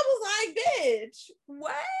well, and I was like, bitch,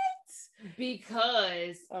 what?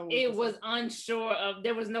 Because it was unsure of.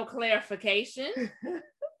 There was no clarification.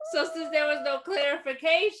 So since there was no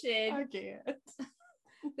clarification, I can't.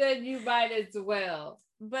 Then you might as well.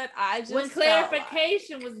 But I just when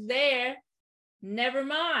clarification was there, never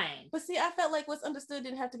mind. But see, I felt like what's understood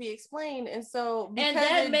didn't have to be explained, and so because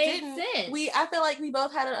that made sense. I feel like we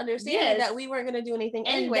both had an understanding that we weren't going to do anything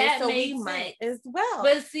anyway, so we might as well.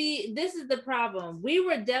 But see, this is the problem. We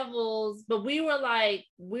were devils, but we were like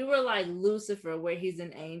Lucifer, where he's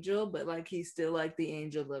an angel, but like he's still like the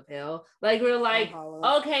angel of hell. Like we're like,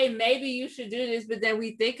 okay, maybe you should do this, but then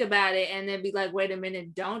we think about it and then be like, wait a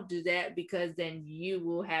minute, don't do that, because then you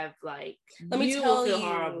will have like, let me tell you,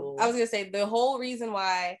 horrible. I was gonna say the whole reason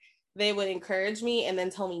why they would encourage me and then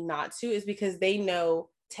tell me not to is because they know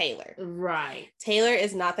Taylor. Right. Taylor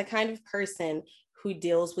is not the kind of person who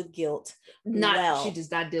deals with guilt She does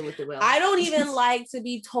not deal with it well. I don't even like to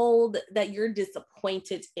be told that you're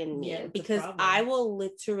disappointed in me, because I will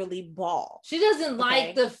literally bawl. She doesn't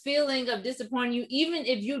like the feeling of disappointing you, even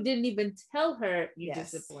if you didn't even tell her you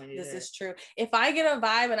disappointed her. This is true. If I get a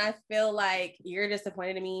vibe and I feel like you're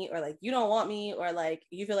disappointed in me, or like you don't want me, or like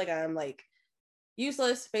you feel like I'm like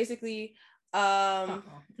useless, basically,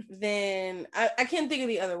 then I can't think of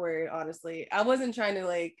the other word, honestly. I wasn't trying to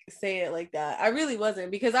like say it like that. I really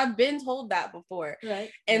wasn't, because I've been told that before.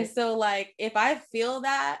 Right. And so like if I feel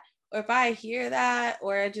that, or if I hear that,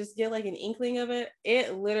 or I just get like an inkling of it,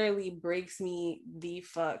 it literally breaks me the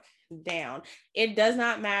fuck down. It does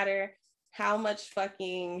not matter how much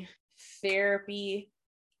fucking therapy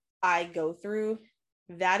I go through.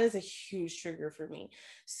 That is a huge trigger for me.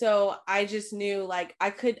 So I just knew like I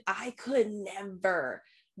could never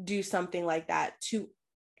do something like that to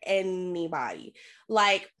anybody.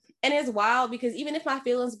 Like, and it's wild because even if my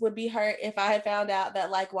feelings would be hurt if I had found out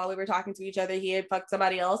that like while we were talking to each other he had fucked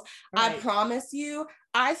somebody else, right. I promise you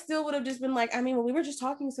I still would have just been like, I mean, well, we were just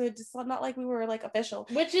talking, so it's just not like we were like official.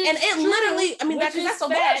 Which is and it true. Literally, I mean, that's so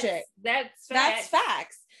bullshit. That's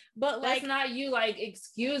facts. But that's not you like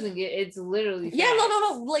excusing it. It's literally facts.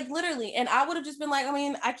 No, like literally. And I would have just been like, I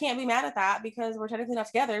mean, I can't be mad at that because we're technically not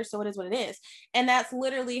together, so it is what it is. And that's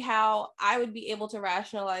literally how I would be able to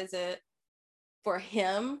rationalize it for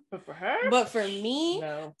him. But for her? But for me,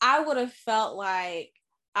 no. I would have felt like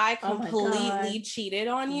I completely cheated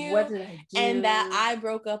on you. What did I do? And that I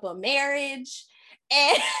broke up a marriage.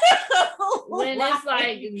 And when it's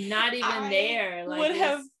like not even there. Like would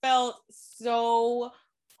have felt so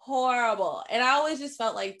horrible. And I always just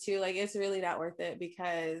felt like too, like it's really not worth it,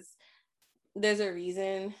 because there's a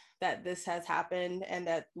reason that this has happened, and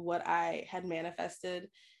that what I had manifested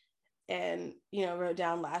and wrote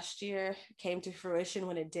down last year came to fruition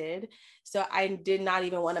when it did. So I did not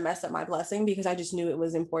even want to mess up my blessing, because I just knew it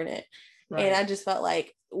was important. Right. And I just felt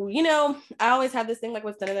like, I always have this thing like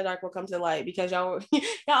what's done in the dark will come to the light, because y'all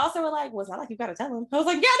also were like, well, it's not like you gotta tell him. I was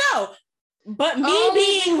like, yeah, no. But me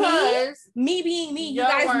being me, you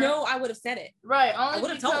guys know I would have said it. Right.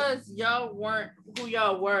 Only because y'all weren't who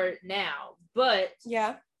y'all were now. But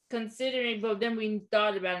considering, but then we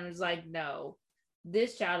thought about it and it was like, no,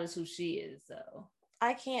 this child is who she is, so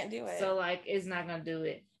I can't do it. So like it's not gonna do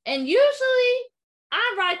it. And usually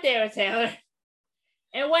I'm right there with Taylor.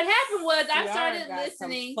 And what happened was I started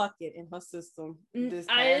listening. Fuck it in her system this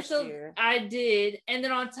past year. I did. And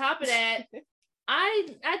then on top of that, I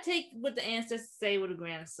take what the ancestors say with a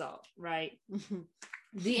grain of salt, right?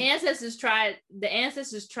 The ancestors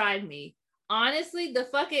tried me. Honestly, the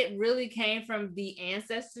fuck it really came from the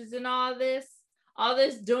ancestors and all this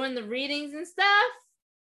doing the readings and stuff.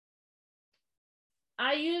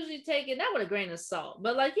 I usually take it not with a grain of salt,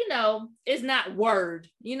 but like, it's not word,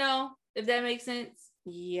 if that makes sense.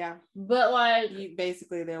 Yeah. But like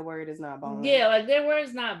basically their word is not bond. Yeah, like their word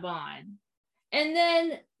is not bond. And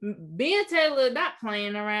then me and Taylor not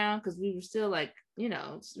playing around, because we were still like,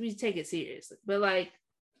 we take it seriously. But like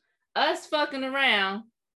us fucking around,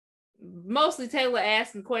 mostly Taylor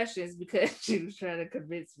asking questions because she was trying to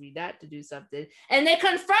convince me not to do something. And they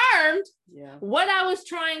confirmed what I was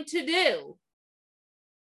trying to do.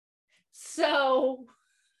 So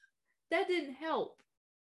that didn't help.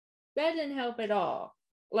 That didn't help at all.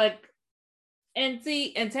 Like, and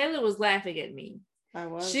Taylor was laughing at me. I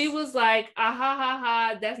was. She was like, ah, ha, ha,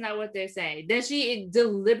 ha, that's not what they're saying. Then she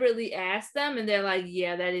deliberately asked them, and they're like,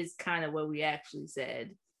 yeah, that is kind of what we actually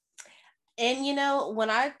said. And when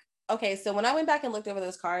I Okay, so when I went back and looked over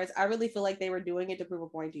those cards, I really feel like they were doing it to prove a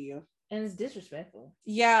point to you. And it's disrespectful.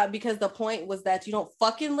 Yeah, because the point was that you don't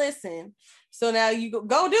fucking listen. So now you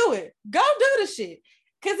go do it. Go do the shit.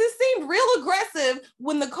 Because it seemed real aggressive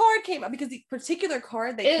when the card came out, because the particular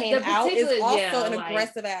card that came out is also an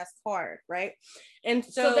aggressive ass card, right? And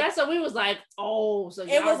so that's what we was like, oh, so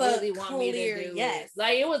y'all really want me to do yes. it.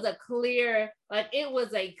 Like, it was a clear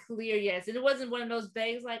yes. And it wasn't one of those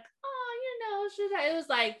begs like, oh, should I? It was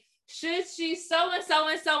like, should she so-and-so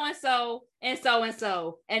and so-and-so and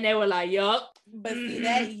so-and-so? And they were like, yup. But see,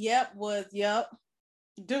 that yep was yup.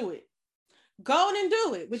 Do it. Go on and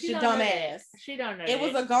do it with your dumb ass. She don't know. It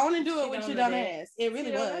was a go on and do it with your dumb ass. It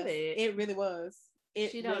really was. It really was.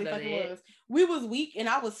 It really fucking was. We was weak and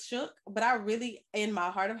I was shook, but I really, in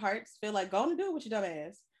my heart of hearts, feel like go on and do it with your dumb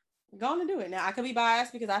ass. Go on and do it. Now I could be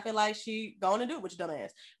biased because I feel like she go on and do it with your dumb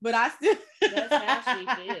ass, but I still. That's how she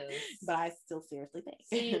feels. But I still seriously think.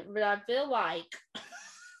 See, but I feel like.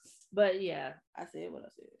 But yeah, I said what I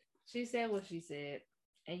said. She said what she said,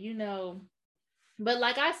 and but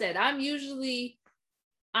like I said, I'm usually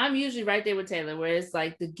right there with Taylor, where it's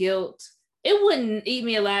like the guilt. It wouldn't eat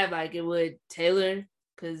me alive like it would Taylor,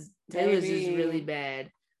 because Taylor's is really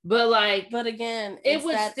bad. But again, it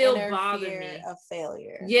would still bother me of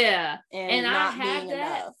failure. Yeah, and I have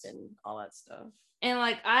that and all that stuff. And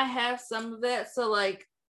like I have some of that, so like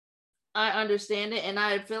I understand it, and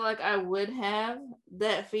I feel like I would have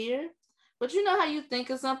that fear. But you know how you think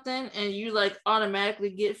of something and you like automatically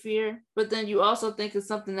get fear, but then you also think of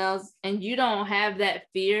something else and you don't have that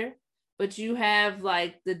fear, but you have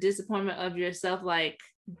like the disappointment of yourself, like,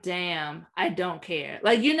 damn, I don't care.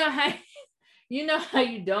 Like, you know how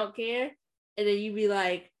you don't care, and then you be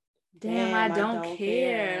like, damn, I don't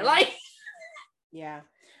care. Like, yeah.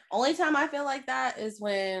 Only time I feel like that is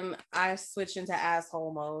when I switch into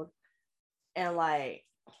asshole mode, and like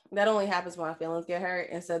that only happens when my feelings get hurt.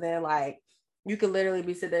 And so then like you could literally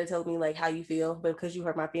be sitting there telling me like how you feel, but because you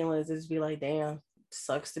hurt my feelings, it just be like, damn,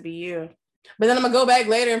 sucks to be you. But then I'm gonna go back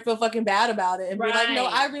later and feel fucking bad about it and be like, no,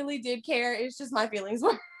 I really did care. It's just my feelings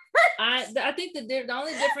were. I think the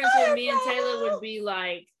only difference with me and Taylor would be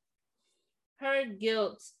like her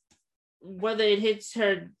guilt, whether it hits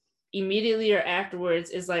her immediately or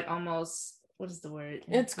afterwards, is like almost, what is the word?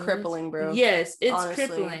 It's crippling, bro. Yes, it's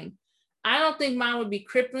crippling. I don't think mine would be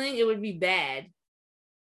crippling. It would be bad.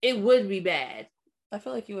 It would be bad. I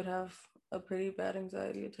feel like you would have a pretty bad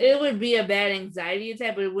anxiety attack. It would be a bad anxiety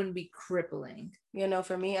attack, but it wouldn't be crippling. You know,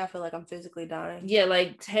 for me, I feel like I'm physically dying. Yeah,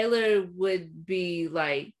 like Taylor would be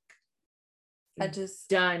like, I just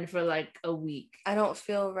done for like a week. I don't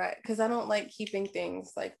feel right because I don't like keeping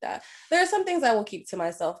things like that. There are some things I will keep to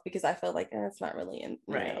myself because I feel like it's not really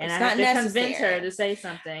right. And I have to convince her to say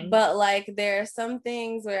something. But like there are some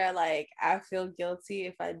things where like I feel guilty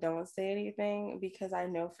if I don't say anything because I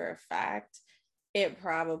know for a fact it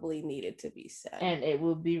probably needed to be said and it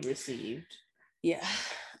will be received. Yeah,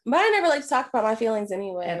 but I never like to talk about my feelings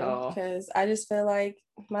anyway at all because I just feel like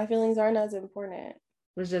my feelings aren't as important.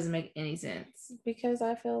 Which doesn't make any sense. Because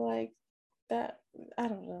I feel like that, I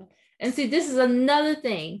don't know. And see, this is another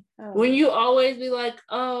thing. When you always be like,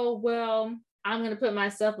 oh, well, I'm going to put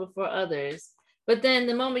myself before others. But then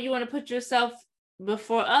the moment you want to put yourself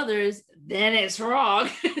before others, then it's wrong.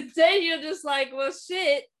 Then you're just like, well,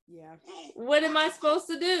 shit. Yeah. What am I supposed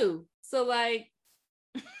to do? So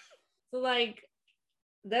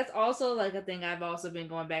that's also like a thing I've also been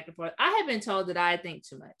going back and forth. I have been told that I think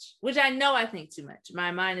too much, which I know I think too much.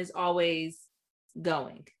 My mind is always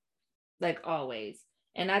going, like always.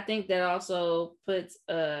 And I think that also puts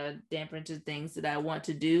a damper into things that I want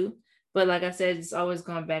to do. But like I said, it's always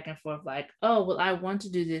going back and forth like, oh, well, I want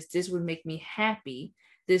to do this. This would make me happy.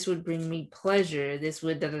 This would bring me pleasure. This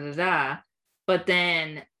would da-da-da-da. But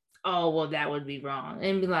then, oh, well, that would be wrong.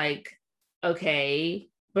 And be like, okay,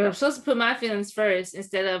 but I'm supposed to put my feelings first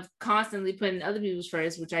instead of constantly putting other people's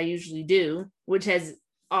first, which I usually do, which has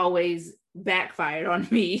always backfired on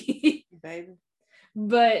me. Baby.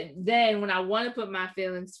 But then when I want to put my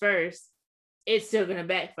feelings first, it's still going to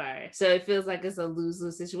backfire. So it feels like it's a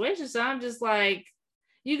lose-lose situation. So I'm just like,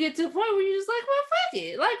 you get to a point where you're just like, well, fuck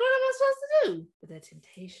it. Like, what am I supposed to do? But that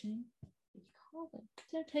temptation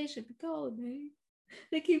be calling me.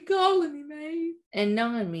 They keep calling me, man. And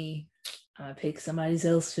knowing me, I'm gonna pick somebody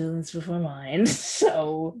else's feelings before mine.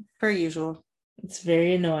 So per usual, it's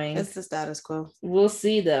very annoying. It's the status quo. We'll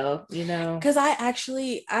see though, because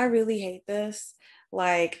I really hate this.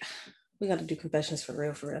 Like, we got to do confessions for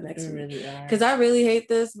real next week. Really are. Because I really hate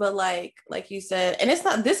this, but like you said, and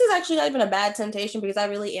this is actually not even a bad temptation because I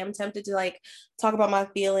really am tempted to like talk about my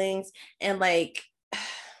feelings and like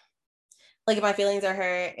like if my feelings are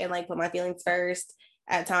hurt and like put my feelings first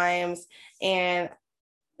at times, and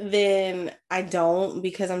then I don't,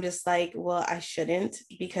 because I'm just like, well, I shouldn't,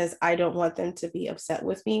 because I don't want them to be upset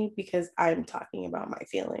with me because I'm talking about my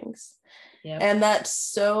feelings. Yep. And that's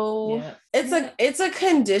so it's a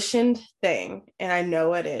conditioned thing, and I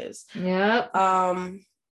know it is. Yep.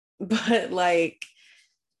 But like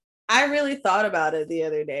I really thought about it the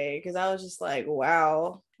other day, because I was just like,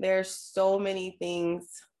 wow, there's so many things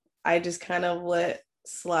I just kind of let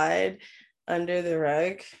slide under the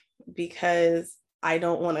rug because I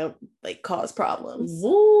don't want to like cause problems.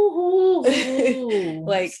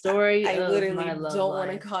 Like story I literally don't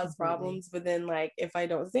want to cause problems, but then like if I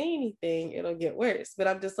don't say anything, it'll get worse. But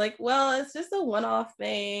I'm just like, well, it's just a one-off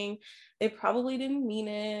thing. They probably didn't mean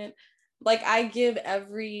it. Like I give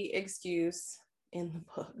every excuse in the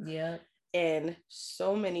book. Yeah. And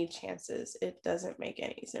so many chances it doesn't make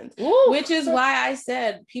any sense. Ooh. Which is why I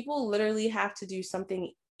said people literally have to do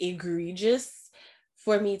something egregious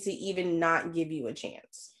for me to even not give you a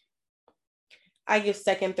chance. I give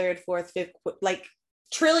second, third, fourth, fifth, like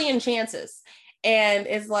trillion chances. And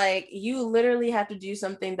it's like, you literally have to do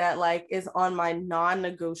something that like is on my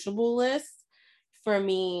non-negotiable list for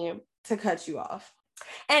me to cut you off.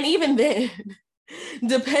 And even then,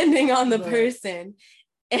 depending on the person,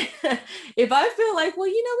 if I feel like, well,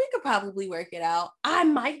 you know, we could probably work it out, I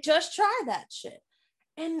might just try that shit.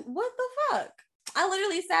 And what the fuck? I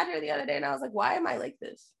literally sat here the other day and I was like, why am I like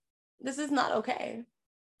this? This is not okay.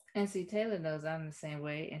 And see, Taylor knows I'm the same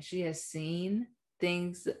way, and she has seen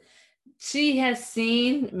things. She has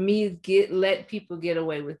seen me let people get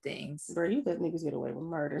away with things. Bro, you let niggas get away with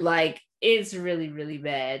murder. Like, it's really, really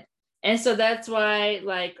bad. And so that's why,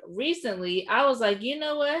 like, recently I was like, you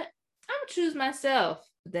know what? I'm gonna choose myself.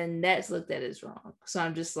 Then that's looked at as wrong. So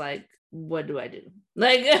I'm just like, what do I do?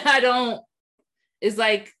 Like, it's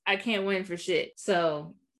like I can't win for shit.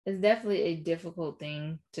 So it's definitely a difficult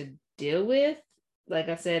thing to deal with. Like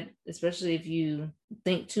I said, especially if you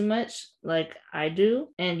think too much like I do,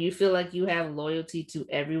 and you feel like you have loyalty to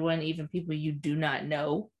everyone, even people you do not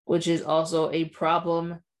know, which is also a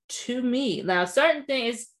problem to me. Now, certain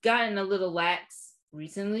things gotten a little lax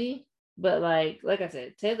recently, but like I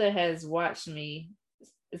said, Taylor has watched me,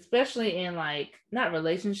 especially in like, not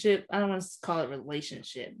relationship, I don't want to call it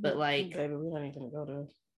relationship, but like, baby, we don't even go to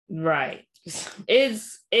right.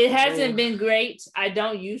 It hasn't been great. I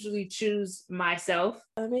don't usually choose myself.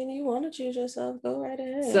 I mean, you want to choose yourself, go right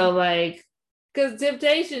ahead. So like, because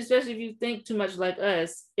temptation, especially if you think too much like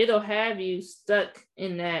us, it'll have you stuck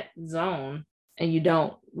in that zone and you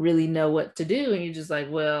don't really know what to do, and you're just like,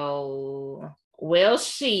 well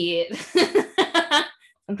shit.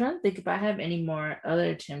 I'm trying to think if I have any more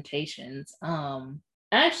other temptations.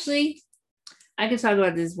 Actually, I can talk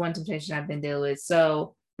about this one temptation I've been dealing with.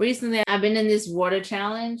 So recently, I've been in this water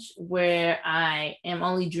challenge where I am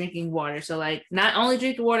only drinking water. So like, not only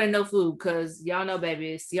drinking water, no food, because y'all know,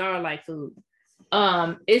 baby, Ciara like food.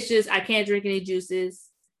 It's just I can't drink any juices,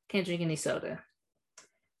 can't drink any soda.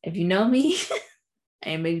 If you know me, I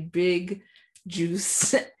am a big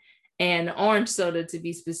juice and orange soda, to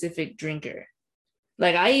be specific, drinker.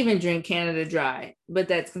 Like, I even drink Canada Dry, but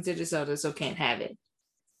that's considered soda, so can't have it.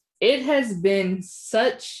 It has been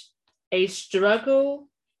such a struggle.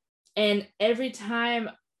 And every time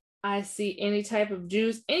I see any type of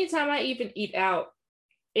juice, anytime I even eat out,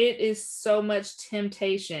 it is so much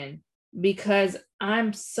temptation, because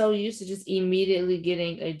I'm so used to just immediately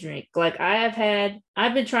getting a drink. Like, I've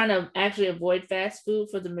been trying to actually avoid fast food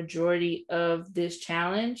for the majority of this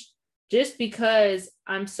challenge, just because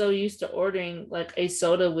I'm so used to ordering like a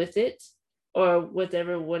soda with it, or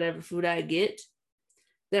whatever food I get,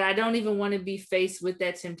 that I don't even want to be faced with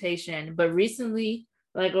that temptation. But recently,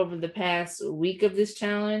 like over the past week of this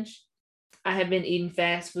challenge, I have been eating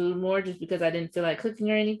fast food more, just because I didn't feel like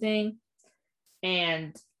cooking or anything.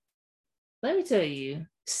 And let me tell you,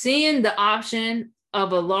 seeing the option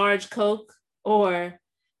of a large Coke or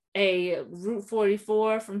a Route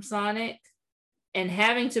 44 from Sonic and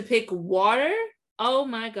having to pick water, oh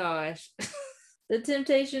my gosh. The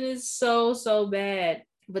temptation is so bad.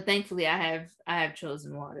 But thankfully I have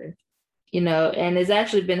chosen water, you know, and it's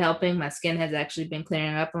actually been helping. My skin has actually been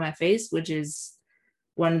clearing up on my face, which is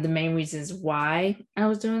one of the main reasons why I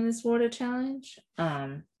was doing this water challenge.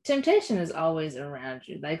 Temptation is always around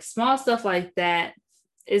you. Like, small stuff like that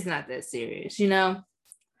is not that serious, you know?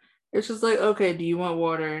 It's just like, okay, do you want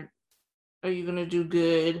water? Are you going to do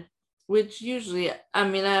good? Which usually, I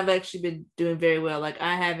mean, I've actually been doing very well. Like,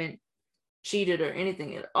 I haven't cheated or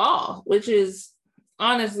anything at all, which is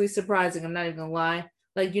honestly surprising. I'm not even gonna lie.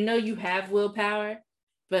 Like, you know, you have willpower,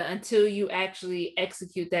 But until you actually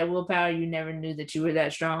execute that willpower, you never knew that you were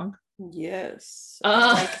that strong. Yes.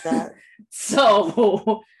 I like that.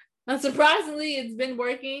 So, unsurprisingly, it's been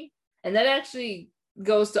working. And that actually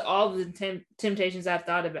goes to all the temptations I've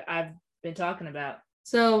been talking about.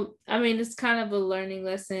 So, I mean, it's kind of a learning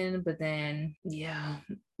lesson, but then, yeah,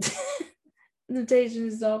 temptation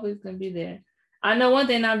is always going to be there. I know one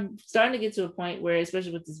thing, I'm starting to get to a point where,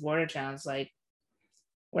 especially with this water challenge, like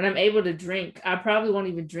when I'm able to drink, I probably won't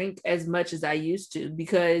even drink as much as I used to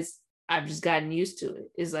because I've just gotten used to it.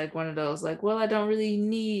 It's like one of those, like, well, I don't really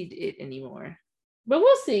need it anymore. But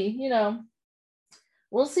we'll see, you know.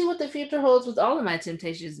 We'll see what the future holds with all of my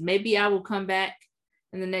temptations. Maybe I will come back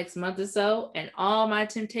in the next month or so and all my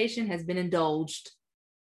temptation has been indulged.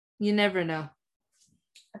 You never know.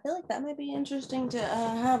 I feel like that might be interesting to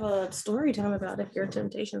have a story time about if your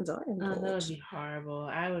temptations are indulged. Oh, that would be horrible.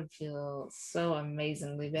 I would feel so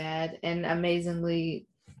amazingly bad, and amazingly,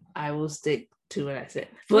 I will stick to what I said.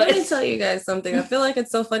 But let me tell you guys something. I feel like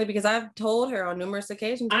it's so funny because I've told her on numerous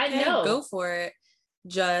occasions, okay, I know. Go for it.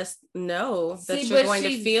 Just know that you're going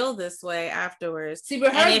to feel this way afterwards. See,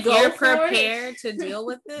 but and if you're prepared to deal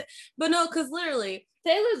with it, but no, because literally,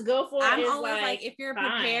 Taylor's go for it. I'm always like, if you're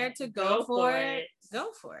prepared to go for it,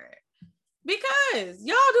 go for it. Because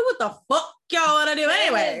y'all do what the fuck y'all want to do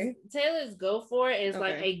anyway. Taylor's go for it is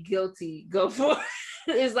like a guilty go for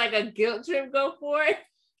it. It's like a guilt trip go for it.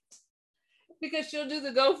 Because she'll do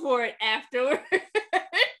the go for it afterwards.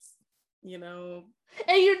 You know.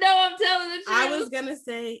 And you know I'm telling the truth. I was gonna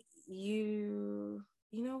say you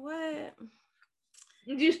know what?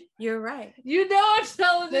 You're right. You know I'm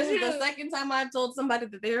telling the truth. This is the second time I've told somebody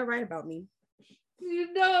that they were right about me.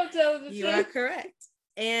 You know I'm telling the truth. You are correct.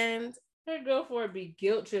 And her go for it be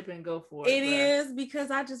guilt trip and go for it. It is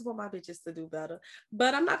because I just want my bitches to do better.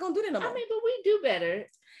 But I'm not gonna do that no more. I mean, but we do better.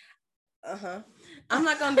 I'm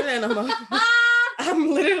not gonna do that no more.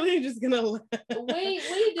 I'm literally just gonna we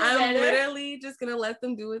do I'm better. Literally just gonna let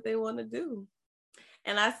them do what they want to do.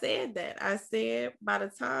 And I said that. I said by the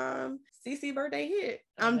time Cece birthday hit,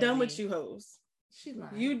 I'm done with you hoes.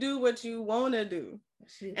 You do what you want to do.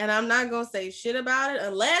 And I'm not gonna say shit about it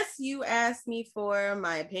unless you ask me for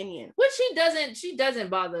my opinion. Which she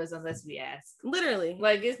doesn't bother us unless we ask. Literally.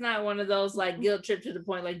 Like it's not one of those like guilt trip to the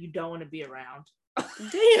point like you don't want to be around.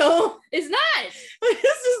 Damn. It's not. This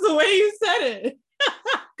is the way you said it.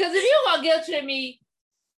 Because if you gonna guilt trip me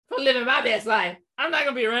for living my best life, I'm not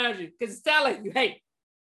gonna be around you because it sounds like you hate.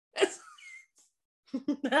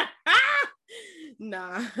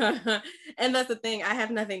 Nah. And that's the thing. I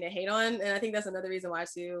have nothing to hate on. And I think that's another reason why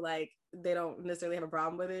too, like, they don't necessarily have a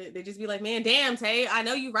problem with it. They just be like, man, damn, Tay, I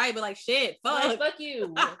know you're right, but like shit, fuck. Like, fuck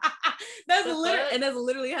you. That's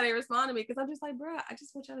literally how they respond to me. Because I'm just like, bro, I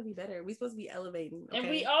just want y'all to be better. We supposed to be elevating. Okay? And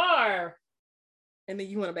we are. And then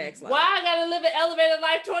you want to backslide. Why I gotta live an elevated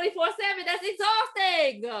life 24/7? That's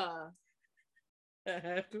exhausting. I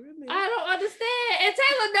have to admit. I don't understand. And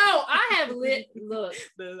Taylor, no, I have lived. Look,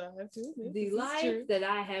 I have to admit, the life that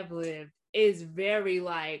I have lived is very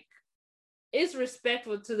like, it's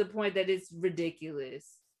respectful to the point that it's ridiculous.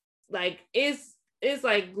 Like it's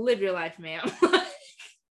like live your life, ma'am.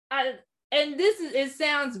 It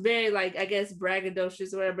sounds very like, I guess,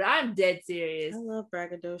 braggadocious or whatever, but I'm dead serious. I love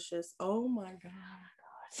braggadocious. Oh my God.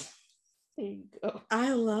 There you go.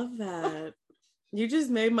 I love that. You just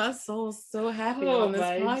made my soul so happy on this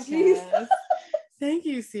podcast. Thank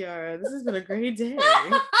you, Ciara. This has been a great day.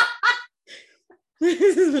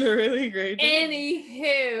 This has been a really great day.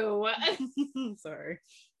 Anywho. Sorry.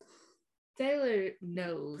 Taylor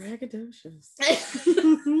knows. Braggadocious.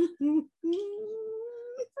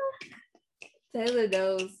 Taylor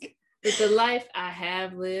knows that the life I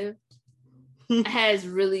have lived has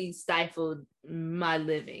really stifled my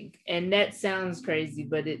living. And that sounds crazy,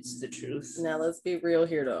 but it's the truth. Now let's be real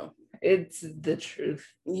here though. It's the truth.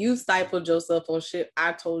 You stifled yourself on shit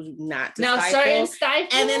I told you not to stifle. Certain stifles.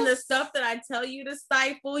 And then the stuff that I tell you to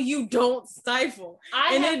stifle, you don't stifle.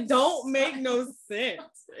 It don't make no sense.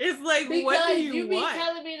 It's like, because what do you want? Be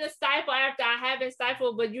telling me to stifle after I haven't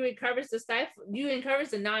stifled, but you encourage the stifle. You encourage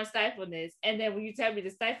the non-stifleness, and then when you tell me to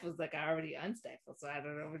stifle, it's like I already unstifled. So I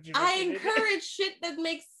don't know what you. I encourage shit that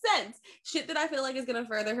makes sense. Shit that I feel like is gonna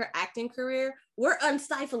further her acting career. We're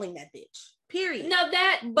unstifling that bitch. Period. No,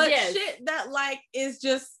 shit that like is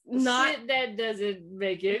just not. Shit that doesn't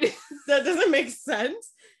make it. That doesn't make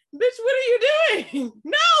sense. Bitch, what are you doing?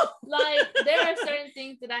 No. Like there are certain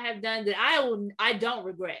things that I have done that I don't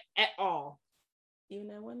regret at all. Even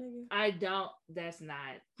that one nigga? I don't. That's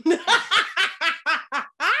not.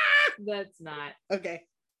 That's not. Okay.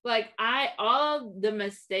 Like all the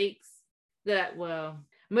mistakes that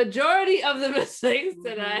majority of the mistakes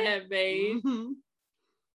that I have made,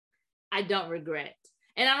 I don't regret.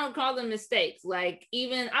 And I don't call them mistakes. Like,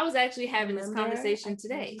 even I was actually having this conversation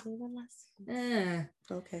today.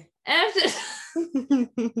 Okay. I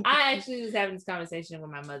actually was having this conversation with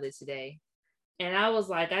my mother today. And I was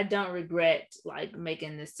like, I don't regret like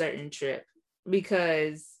making this certain trip,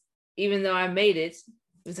 because even though I made it,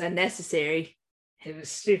 it was unnecessary. It was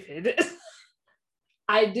stupid.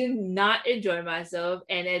 I did not enjoy myself,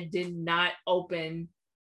 and it did not open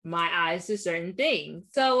my eyes to certain things.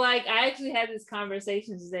 So like, I actually had this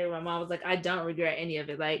conversation today with my mom. I was like, I don't regret any of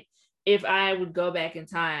it. Like, if I would go back in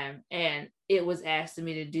time and it was asked of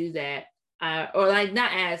me to do that, or like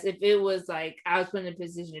not asked, if it was like I was put in a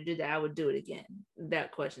position to do that, I would do it again.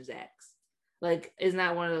 That question's asked. Like, it's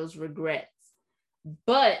not one of those regrets.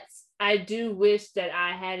 But I do wish that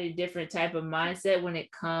I had a different type of mindset when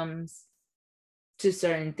it comes to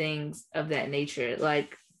certain things of that nature.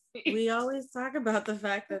 Like, we always talk about the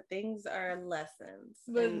fact that things are lessons,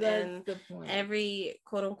 but that's the point. Every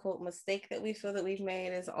quote unquote mistake that we feel that we've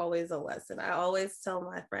made is always a lesson. I always tell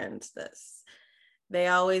my friends this. They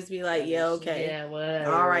always be like, yeah, okay. Yeah,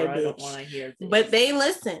 whatever. All right, I bitch. don't want to hear this. But they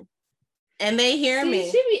listen. And they hear me.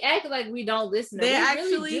 She be acting like we don't listen. They we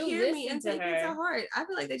actually really hear me and to take her. it to heart. I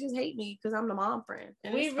feel like they just hate me because I'm the mom friend.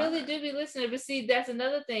 We really do be listening. But see, that's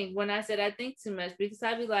another thing when I said I think too much, because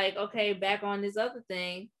I'd be like, okay, back on this other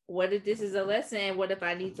thing. What if this is a lesson? And what if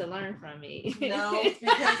I need to learn from me? No,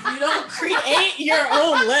 because you don't create your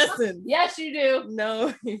own lesson. Yes, you do.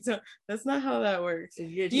 No, you don't. That's not how that works.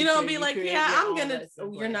 Teacher, you don't be like, yeah, I'm going to.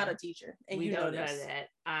 You're not a teacher. And we you know this. that.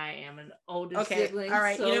 I am an older okay, sibling. All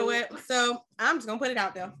right. So... You know what? So I'm just going to put it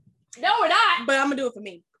out there. No, we're not. But I'm going to do it for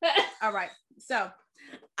me. All right. So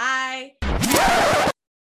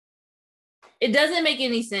it doesn't make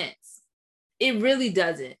any sense. It really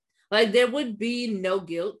doesn't. Like, there would be no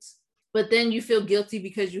guilt, but then you feel guilty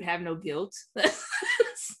because you have no guilt.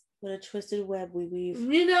 What a twisted web we weave.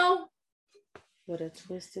 You know? What a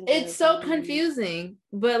twisted web. It's so confusing.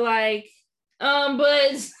 But like,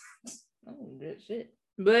 but oh good shit.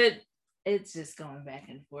 But it's just going back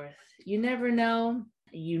and forth. You never know.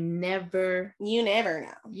 You never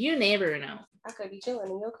know. You never know. I could be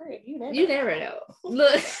chilling in your crib. You never know.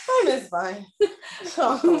 Look. Oh, that's fine.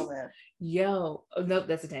 Oh, man. Yo. Oh, nope,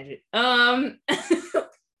 that's a tangent. Fuck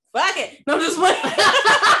it. No, just wait.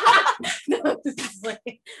 No, just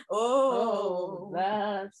wait. Oh,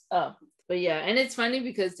 that's up. But yeah, and it's funny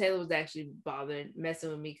because Taylor was actually bothered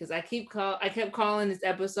messing with me because I kept calling this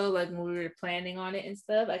episode, like when we were planning on it and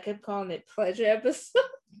stuff, I kept calling it pleasure episode.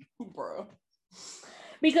 Bro.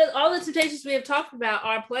 Because all the temptations we have talked about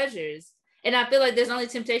are pleasures. And I feel like there's only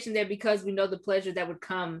temptation there because we know the pleasure that would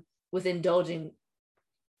come with indulging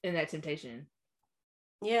in that temptation.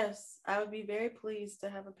 Yes, I would be very pleased to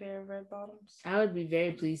have a pair of red bottoms. I would be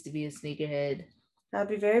very pleased to be a sneakerhead. I'd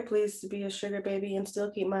be very pleased to be a sugar baby and still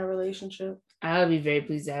keep my relationship. I would be very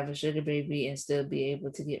pleased to have a sugar baby and still be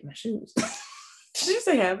able to get my shoes. Did you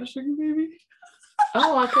say have a sugar baby?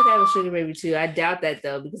 Oh, I could have a sugar baby too. I doubt that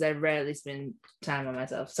though, because I rarely spend time on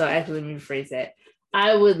myself. So actually, let me rephrase that.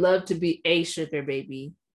 I would love to be a sugar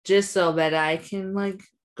baby just so that I can like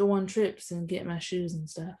go on trips and get my shoes and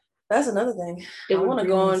stuff. That's another thing. I want to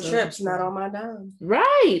go on trips, not on my dime.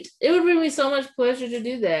 Right. It would bring me so much pleasure to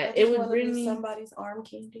do that. It would bring me somebody's arm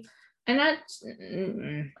candy. And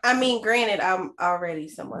I mean, granted, I'm already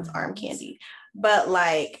someone's arm candy, but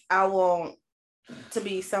like, I want to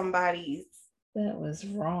be somebody's that was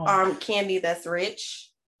wrong arm candy that's rich.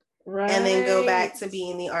 Right. And then go back to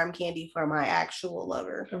being the arm candy for my actual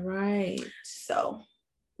lover. Right. So,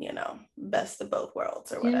 best of both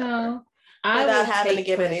worlds or whatever. I without having to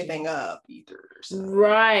give anything up either. So.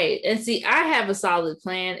 Right. And see, I have a solid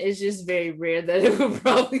plan. It's just very rare that it would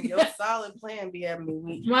probably your solid plan be having me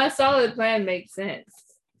weak. My solid plan makes sense.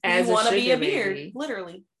 As you want to be a beard, baby.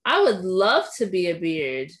 Literally. I would love to be a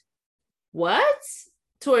beard. What?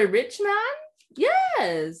 To a rich man?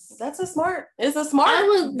 Yes. It's a smart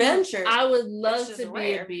venture. I would love to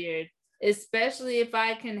be a beard, especially if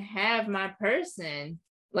I can have my person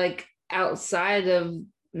like outside of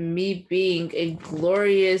me being a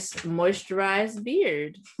glorious moisturized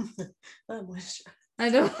beard. I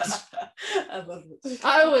don't. I love it.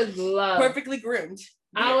 I would love perfectly groomed.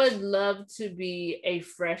 Beard. I would love to be a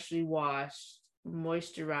freshly washed,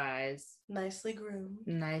 moisturized, nicely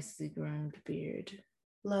groomed beard.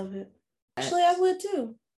 Love it. Actually, I would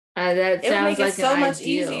too. That sounds would make like it so much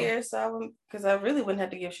easier. So because I really wouldn't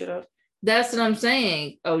have to give shit up. That's what I'm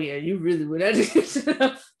saying. Oh yeah, you really would have to give shit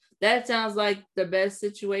up. That sounds like the best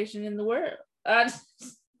situation in the world.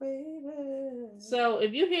 baby. So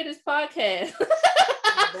if you hear this podcast,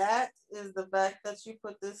 that is the fact that you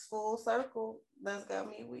put this full circle. That's got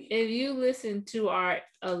me weak. If you listen to our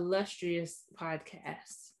illustrious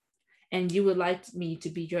podcast and you would like me to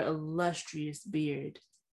be your illustrious beard,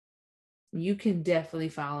 you can definitely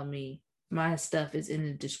follow me. My stuff is in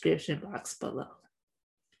the description box below.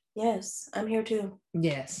 Yes, I'm here too.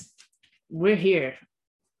 Yes, we're here.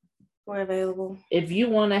 We're available. If you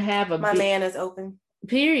want to have my man is open.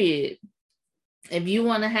 Period. If you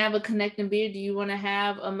want to have a connecting beard, do you want to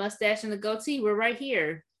have a mustache and a goatee? We're right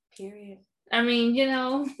here. Period. I mean, you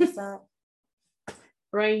know,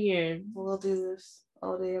 right here. We'll do this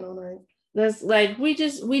all day and all night. That's like we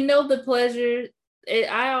know the pleasure.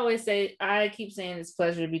 I keep saying it's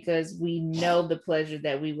pleasure because we know the pleasure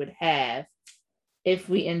that we would have if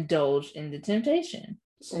we indulge in the temptation.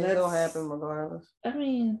 So that's gonna happen regardless. I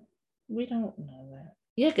mean, we don't know that.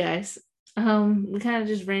 Yeah, guys. We kind of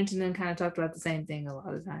just ranted and kind of talked about the same thing a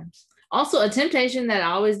lot of times. Also, a temptation that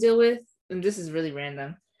I always deal with, and this is really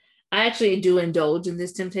random. I actually do indulge in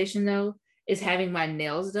this temptation though, is having my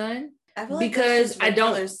nails done. I feel like because I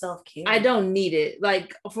don't need it.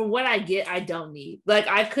 Like for what I get, I don't need. Like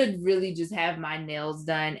I could really just have my nails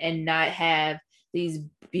done and not have these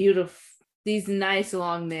nice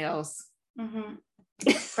long nails. Mm-hmm.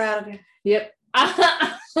 Proud of you. Yep.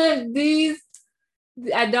 I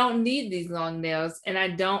don't need these long nails, and I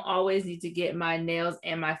don't always need to get my nails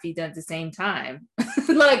and my feet done at the same time.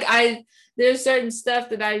 There's certain stuff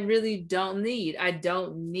that I really don't need. I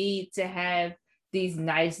don't need to have these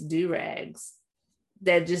nice do-rags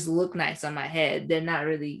that just look nice on my head. They're not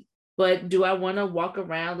really, but do I want to walk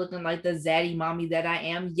around looking like the zaddy mommy that I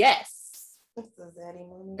am? Yes. What's the zaddy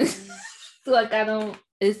mommy? Like I don't,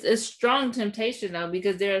 it's a strong temptation though,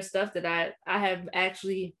 because there are stuff that I have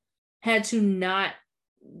actually had to not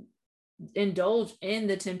indulge in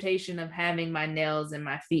the temptation of having my nails and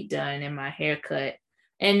my feet done and my hair cut.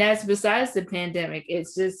 And that's besides the pandemic.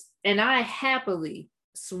 It's just, and I happily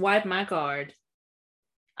swipe my card.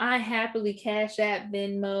 I happily Cash App,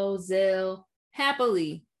 Venmo, Zelle,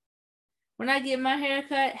 happily. When I get my hair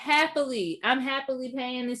cut, happily. I'm happily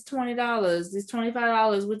paying this $20, this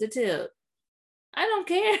 $25 with the tip. I don't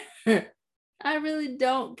care. I really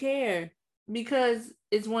don't care because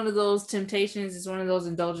it's one of those temptations. It's one of those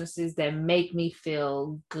indulgences that make me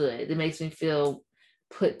feel good. It makes me feel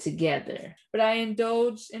put together. But I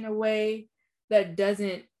indulge in a way that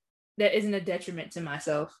isn't a detriment to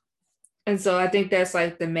myself. And so I think that's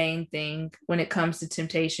like the main thing when it comes to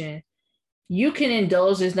temptation. You can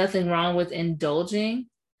indulge. There's nothing wrong with indulging.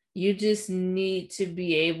 You just need to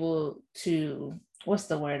be able to, what's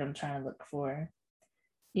the word I'm trying to look for?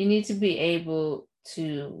 You need to be able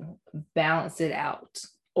to balance it out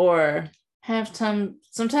or have some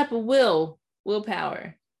type of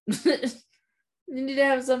willpower. You need to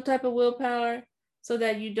have some type of willpower so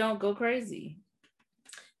that you don't go crazy.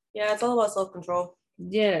 Yeah, it's all about self-control.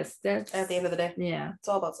 Yes, that's at the end of the day. Yeah, it's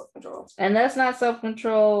all about self-control. And that's not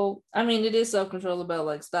self-control. I mean, it is self-control about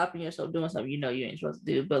like stopping yourself doing something you ain't supposed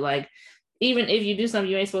to do. But like, even if you do something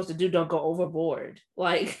you ain't supposed to do, don't go overboard.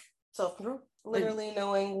 Like self-control. Literally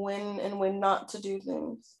knowing when and when not to do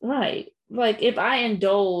things. Right. Like if I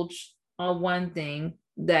indulge on one thing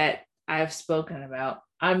that I've spoken about,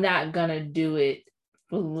 I'm not gonna do it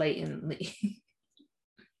blatantly.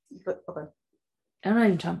 But okay. I'm not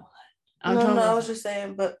even talking about that. I was just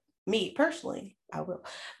saying, but me personally, I will.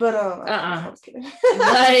 But I was kidding.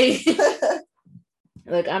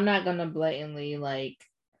 like I'm not gonna blatantly like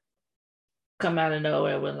come out of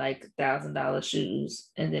nowhere with like $1,000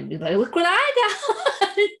 shoes and then be like, look what I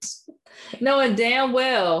got. Knowing damn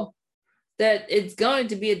well that it's going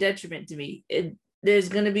to be a detriment to me. There's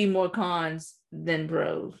going to be more cons than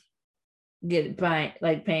pros paying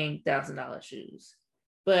 $1,000 shoes.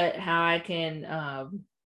 But how I can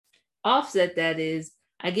offset that is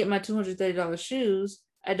I get my $230 shoes.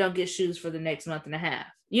 I don't get shoes for the next month and a half.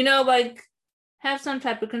 Like have some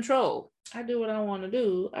type of control. I do what I want to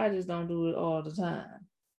do. I just don't do it all the time.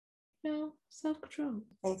 Self-control.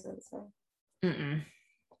 Thanks for the same.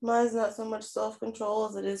 Mine's not so much self-control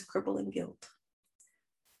as it is crippling guilt.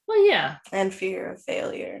 Well, yeah. And fear of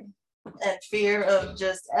failure. And fear of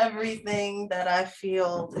just everything that I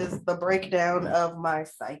feel is the breakdown of my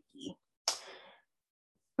psyche.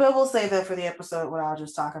 But we'll save that for the episode where I'll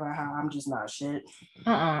just talk about how I'm just not shit.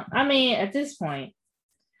 I mean, at this point,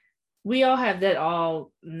 we all have that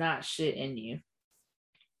all not shit in you.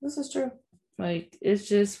 This is true. Like, it's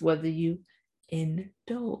just whether you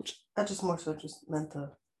indulge. I just more so just meant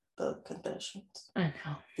the confessions. I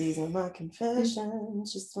know. These are my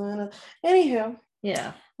confessions. Just wanna. Anywho.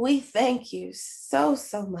 Yeah. We thank you so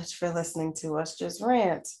much for listening to us just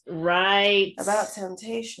rant. Right. About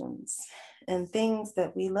temptations and things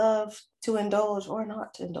that we love to indulge or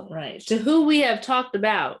not to indulge. Right. To who we have talked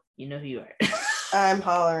about, you know who you are. I'm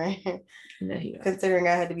hollering. You know who you are. Considering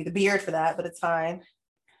I had to be the beard for that, but it's fine.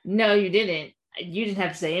 No, you didn't. You didn't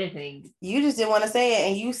have to say anything. You just didn't want to say it,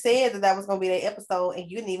 and you said that was going to be the episode, and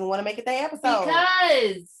you didn't even want to make it that episode.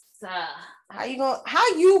 Because how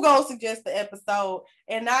you gonna suggest the episode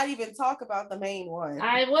and not even talk about the main one?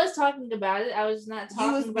 I was talking about it. I was not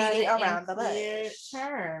talking about it around the bush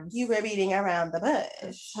terms. You were beating around the bush. I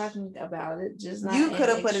was talking about it, just not. You could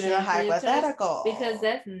have put it in a hypothetical because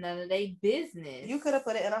that's none of their business. You could have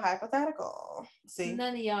put it in a hypothetical. See,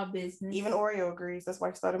 none of y'all business. Even Oreo agrees. That's why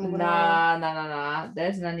I started moving around. Nah.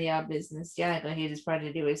 That's none of y'all business. Y'all ain't gonna hear this part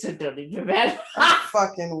anyway, so don't even matter. I'm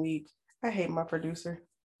fucking weak. I hate my producer.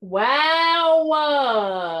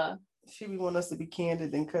 Wow. She be wanting us to be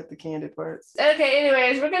candid and cut the candid parts. Okay,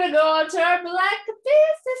 anyways, we're gonna go on to our Black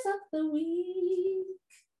Business of the Week.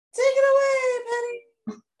 Take it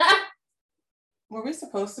away, Patty. Were we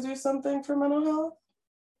supposed to do something for mental health?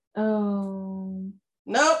 Oh.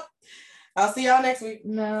 Nope. I'll see y'all next week.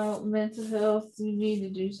 No, mental health, we need to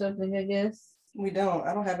do something, I guess. We don't.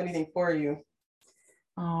 I don't have anything for you.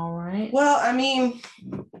 All right. Well, I mean...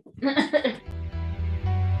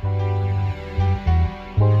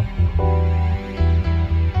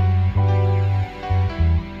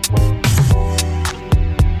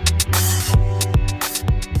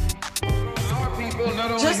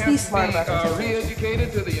 Just be smart about that.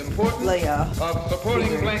 Re-educated to the importance of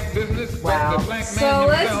supporting black business. Wow. The black so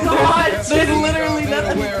let's go on. There's literally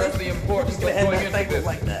nothing aware of the importance of going into business.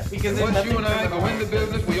 Like that because once you and I go into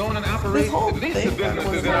business, we own and operate at least the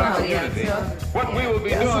businesses in our community. What we will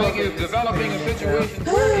be doing is developing a situation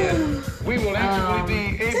wherein we will actually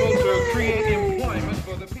be able to create employment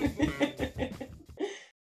for the people.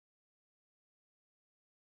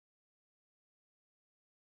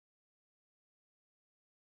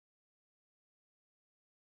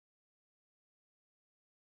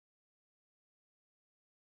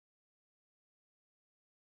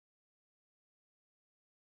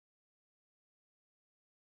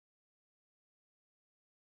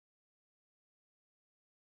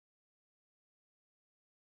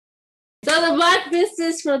 So the Black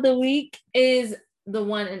Business for the week is the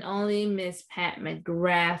one and only Miss Pat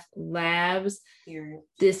McGrath Labs. Period.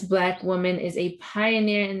 This Black woman is a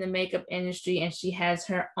pioneer in the makeup industry, and she has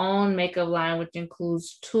her own makeup line, which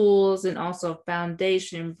includes tools and also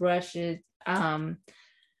foundation, brushes, eyeliners,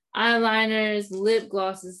 lip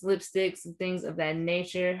glosses, lipsticks, and things of that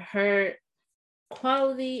nature. Her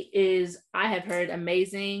quality is, I have heard,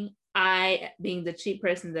 amazing. I, being the cheap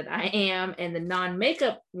person that I am and the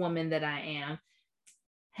non-makeup woman that I am,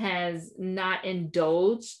 has not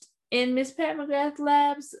indulged in Miss Pat McGrath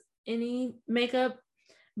Labs any makeup,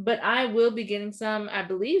 but I will be getting some, I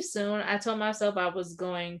believe, soon. I told myself I was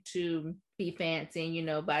going to be fancy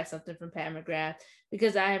and, buy something from Pat McGrath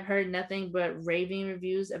because I have heard nothing but raving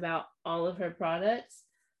reviews about all of her products.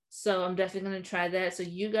 So I'm definitely going to try that. So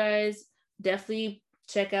you guys definitely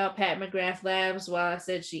check out Pat McGrath Labs. While I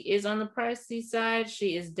said she is on the pricey side,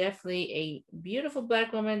 she is definitely a beautiful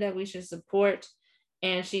Black woman that we should support.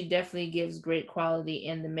 And she definitely gives great quality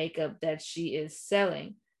in the makeup that she is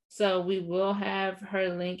selling. So we will have her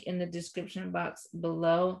link in the description box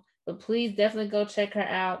below. But please definitely go check her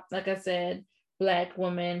out. Like I said, Black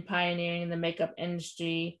woman pioneering in the makeup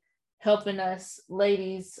industry, helping us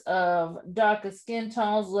ladies of darker skin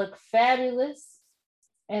tones look fabulous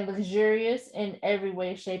and luxurious in every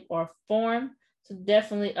way, shape, or form. So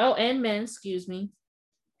definitely, and men, excuse me.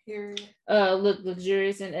 Period. Look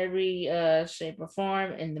luxurious in every shape or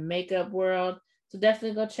form in the makeup world. So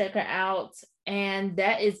definitely go check her out. And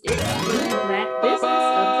that is it for the Black Business of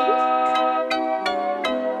the Week.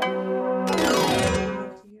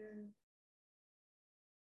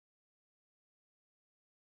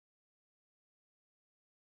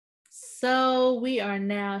 So we are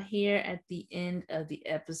now here at the end of the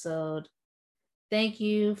episode. Thank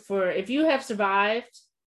you if you have survived,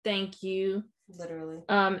 thank you. Literally.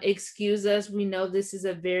 Excuse us. We know this is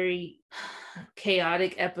a very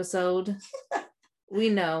chaotic episode. We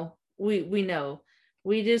know. We know.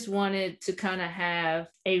 We just wanted to kind of have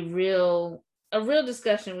a real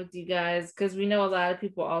discussion with you guys because we know a lot of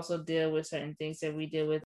people also deal with certain things that we deal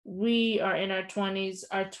with. We are in our 20s.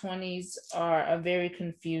 Our 20s are a very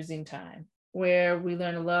confusing time where we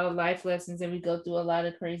learn a lot of life lessons and we go through a lot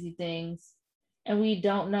of crazy things. And we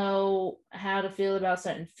don't know how to feel about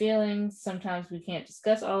certain feelings. Sometimes we can't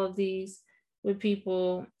discuss all of these with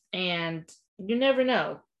people. And you never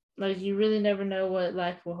know. Like, you really never know what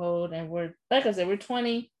life will hold. And we're, like I said, we're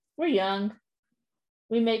 20. We're young.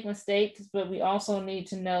 We make mistakes, but we also need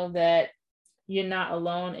to know that you're not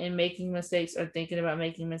alone in making mistakes or thinking about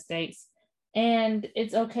making mistakes. And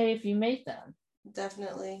it's okay if you make them.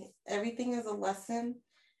 Definitely. Everything is a lesson.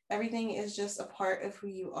 Everything is just a part of who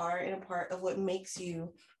you are and a part of what makes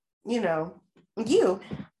you, you.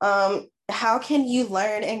 How can you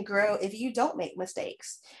learn and grow if you don't make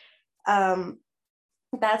mistakes?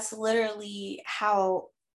 That's literally how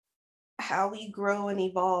we grow and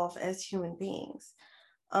evolve as human beings.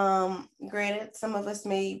 Granted, some of us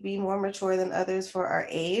may be more mature than others for our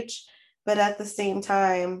age, but at the same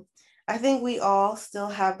time, I think we all still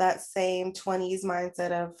have that same 20s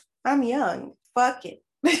mindset of, I'm young, fuck it.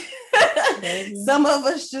 Some of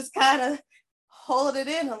us just kind of hold it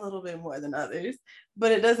in a little bit more than others,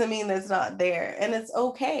 but it doesn't mean it's not there. And it's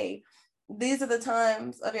okay. These are the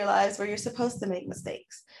times of your lives where you're supposed to make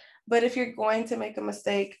mistakes. But if you're going to make a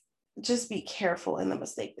mistake, just be careful in the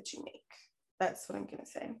mistake that you make. That's what I'm going to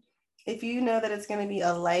say. If you know that it's going to be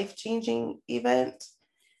a life-changing event,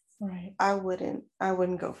 right, I wouldn't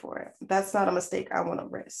go for it. That's not a mistake I want to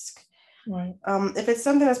risk. Right. If it's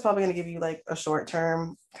something that's probably going to give you like a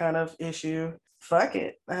short-term kind of issue, fuck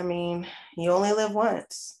it. I mean, you only live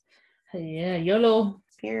once. Yeah, YOLO.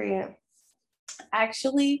 Period.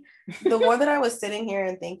 Actually, the more that I was sitting here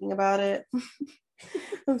and thinking about it,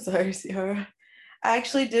 I'm sorry, Ciara. I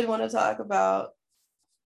actually did want to talk about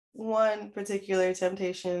one particular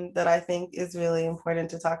temptation that I think is really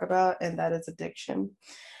important to talk about, and that is addiction.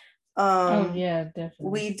 Oh yeah, definitely.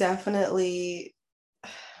 We definitely,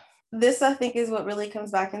 this I think is what really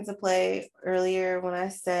comes back into play earlier when I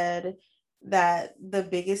said that the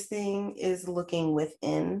biggest thing is looking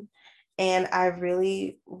within. And I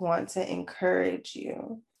really want to encourage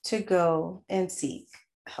you to go and seek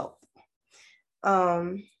help.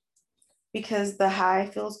 Because the high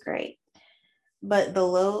feels great, but the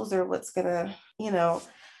lows are what's gonna,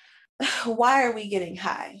 why are we getting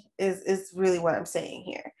high is really what I'm saying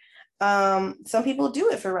here. Some people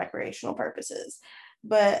do it for recreational purposes,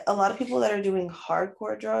 but a lot of people that are doing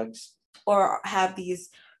hardcore drugs or have these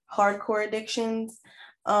hardcore addictions,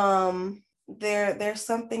 there's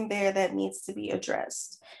something there that needs to be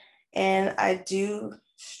addressed. And I do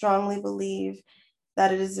strongly believe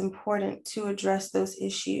that it is important to address those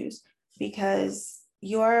issues because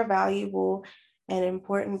you are a valuable and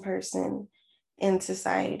important person in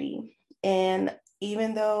society. And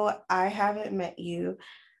even though I haven't met you,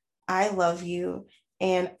 I love you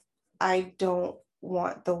and I don't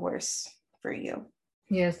want the worst for you.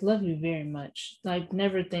 Yes, love you very much. Like,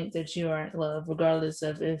 never think that you aren't loved, regardless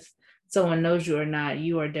of if someone knows you or not.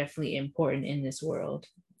 You are definitely important in this world.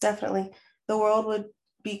 Definitely. The world would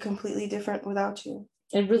be completely different without you.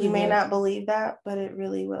 It really You may will. not believe that, but it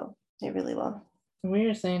really will. It really will.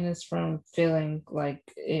 We're saying this from feeling like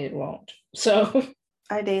it won't. So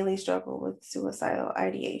I daily struggle with suicidal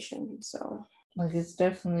ideation. So like, it's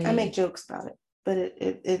definitely, I make jokes about it, but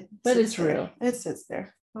but it's there. real. It sits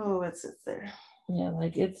there. Oh, it sits there. Yeah,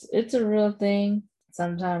 like it's a real thing.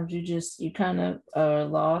 Sometimes you kind of are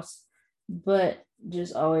lost, but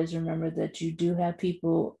just always remember that you do have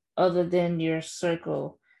people other than your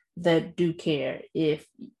circle that do care if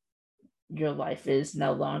your life is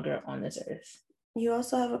no longer on this earth. You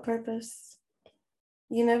also have a purpose.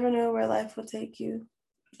 You never know where life will take you.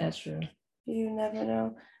 That's true. You never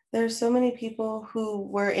know. There's so many people who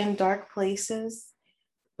were in dark places,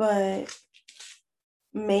 but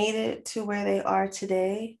made it to where they are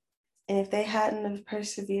today. And if they hadn't have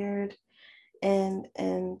persevered and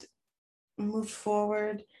moved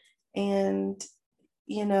forward and,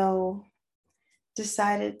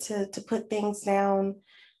 decided to put things down,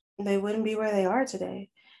 they wouldn't be where they are today.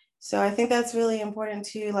 So I think that's really important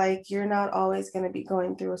too. Like, you're not always going to be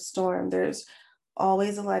going through a storm. There's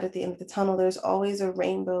always a light at the end of the tunnel. There's always a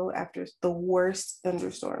rainbow after the worst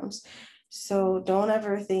thunderstorms. So don't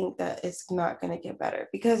ever think that it's not going to get better,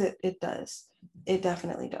 because it does. It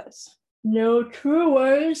definitely does. No true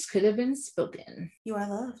words could have been spoken. You are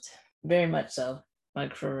loved. Very much so.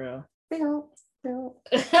 Like, for real.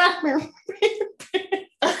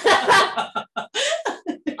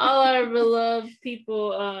 All our beloved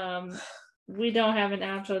people, we don't have an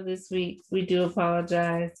outro this week. We do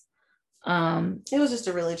apologize. It was just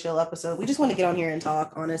a really chill episode. We just want to get on here and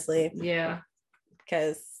talk, honestly. Yeah.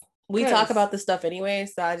 Because we talk about this stuff anyway,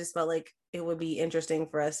 so I just felt like it would be interesting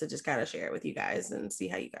for us to just kind of share it with you guys and see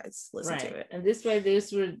how you guys listen to it. And this way,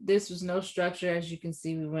 this was no structure. As you can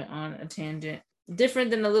see, we went on a tangent. Different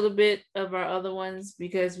than a little bit of our other ones,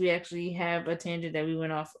 because we actually have a tangent that we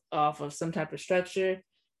went off of some type of structure.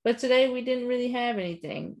 But today we didn't really have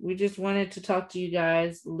anything. We just wanted to talk to you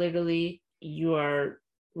guys. Literally, we're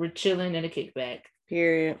chilling in a kickback.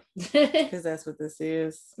 Period. Because that's what this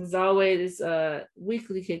is. As always, it's a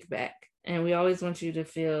weekly kickback. And we always want you to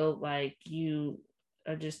feel like you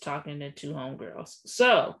are just talking to two homegirls.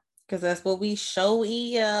 So. Because that's what we show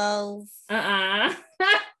is.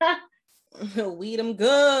 We them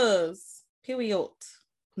goods. Period.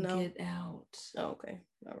 No. Get out. Oh, okay.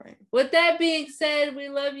 All right. With that being said, we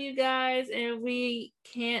love you guys and we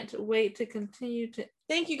can't wait to continue to.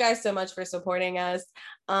 Thank you guys so much for supporting us.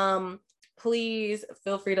 Please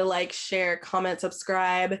feel free to like, share, comment,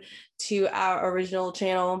 subscribe to our original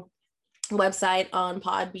channel website on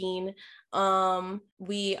Podbean.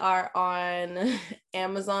 We are on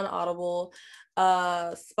Amazon Audible,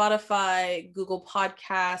 Spotify, Google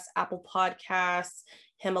Podcasts, Apple Podcasts,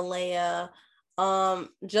 Himalaya,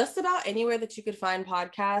 just about anywhere that you could find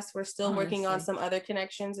podcasts. We're still working on some other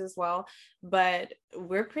connections as well, but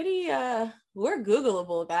we're pretty we're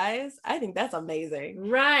Googleable, guys. I think that's amazing.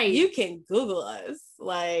 Right, you can Google us.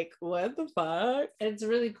 Like, what the fuck? It's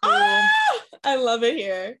really cool. I love it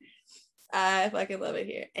here. I fucking love it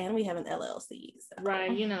here. And we have an LLC. So.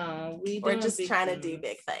 Right, we're just trying to do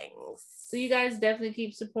big things. So you guys definitely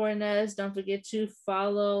keep supporting us. Don't forget to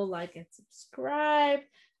follow, like, and subscribe.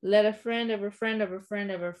 Let a friend of a friend of a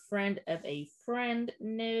friend of a friend of a friend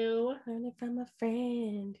know. Learn it from a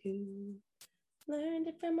friend who learned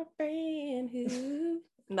it from a friend who.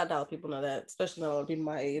 Not a lot of people know that, especially not a lot of people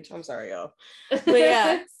my age. I'm sorry, y'all. But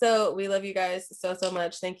yeah, so we love you guys so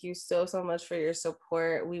much. Thank you so much for your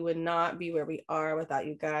support. We would not be where we are without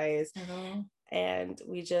you guys. And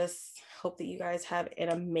we just hope that you guys have an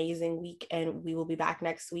amazing week, and we will be back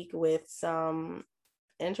next week with some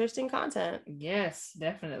interesting content. Yes,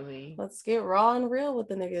 definitely. Let's get raw and real with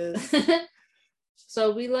the niggas.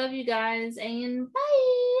 So we love you guys, and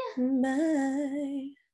bye. Bye.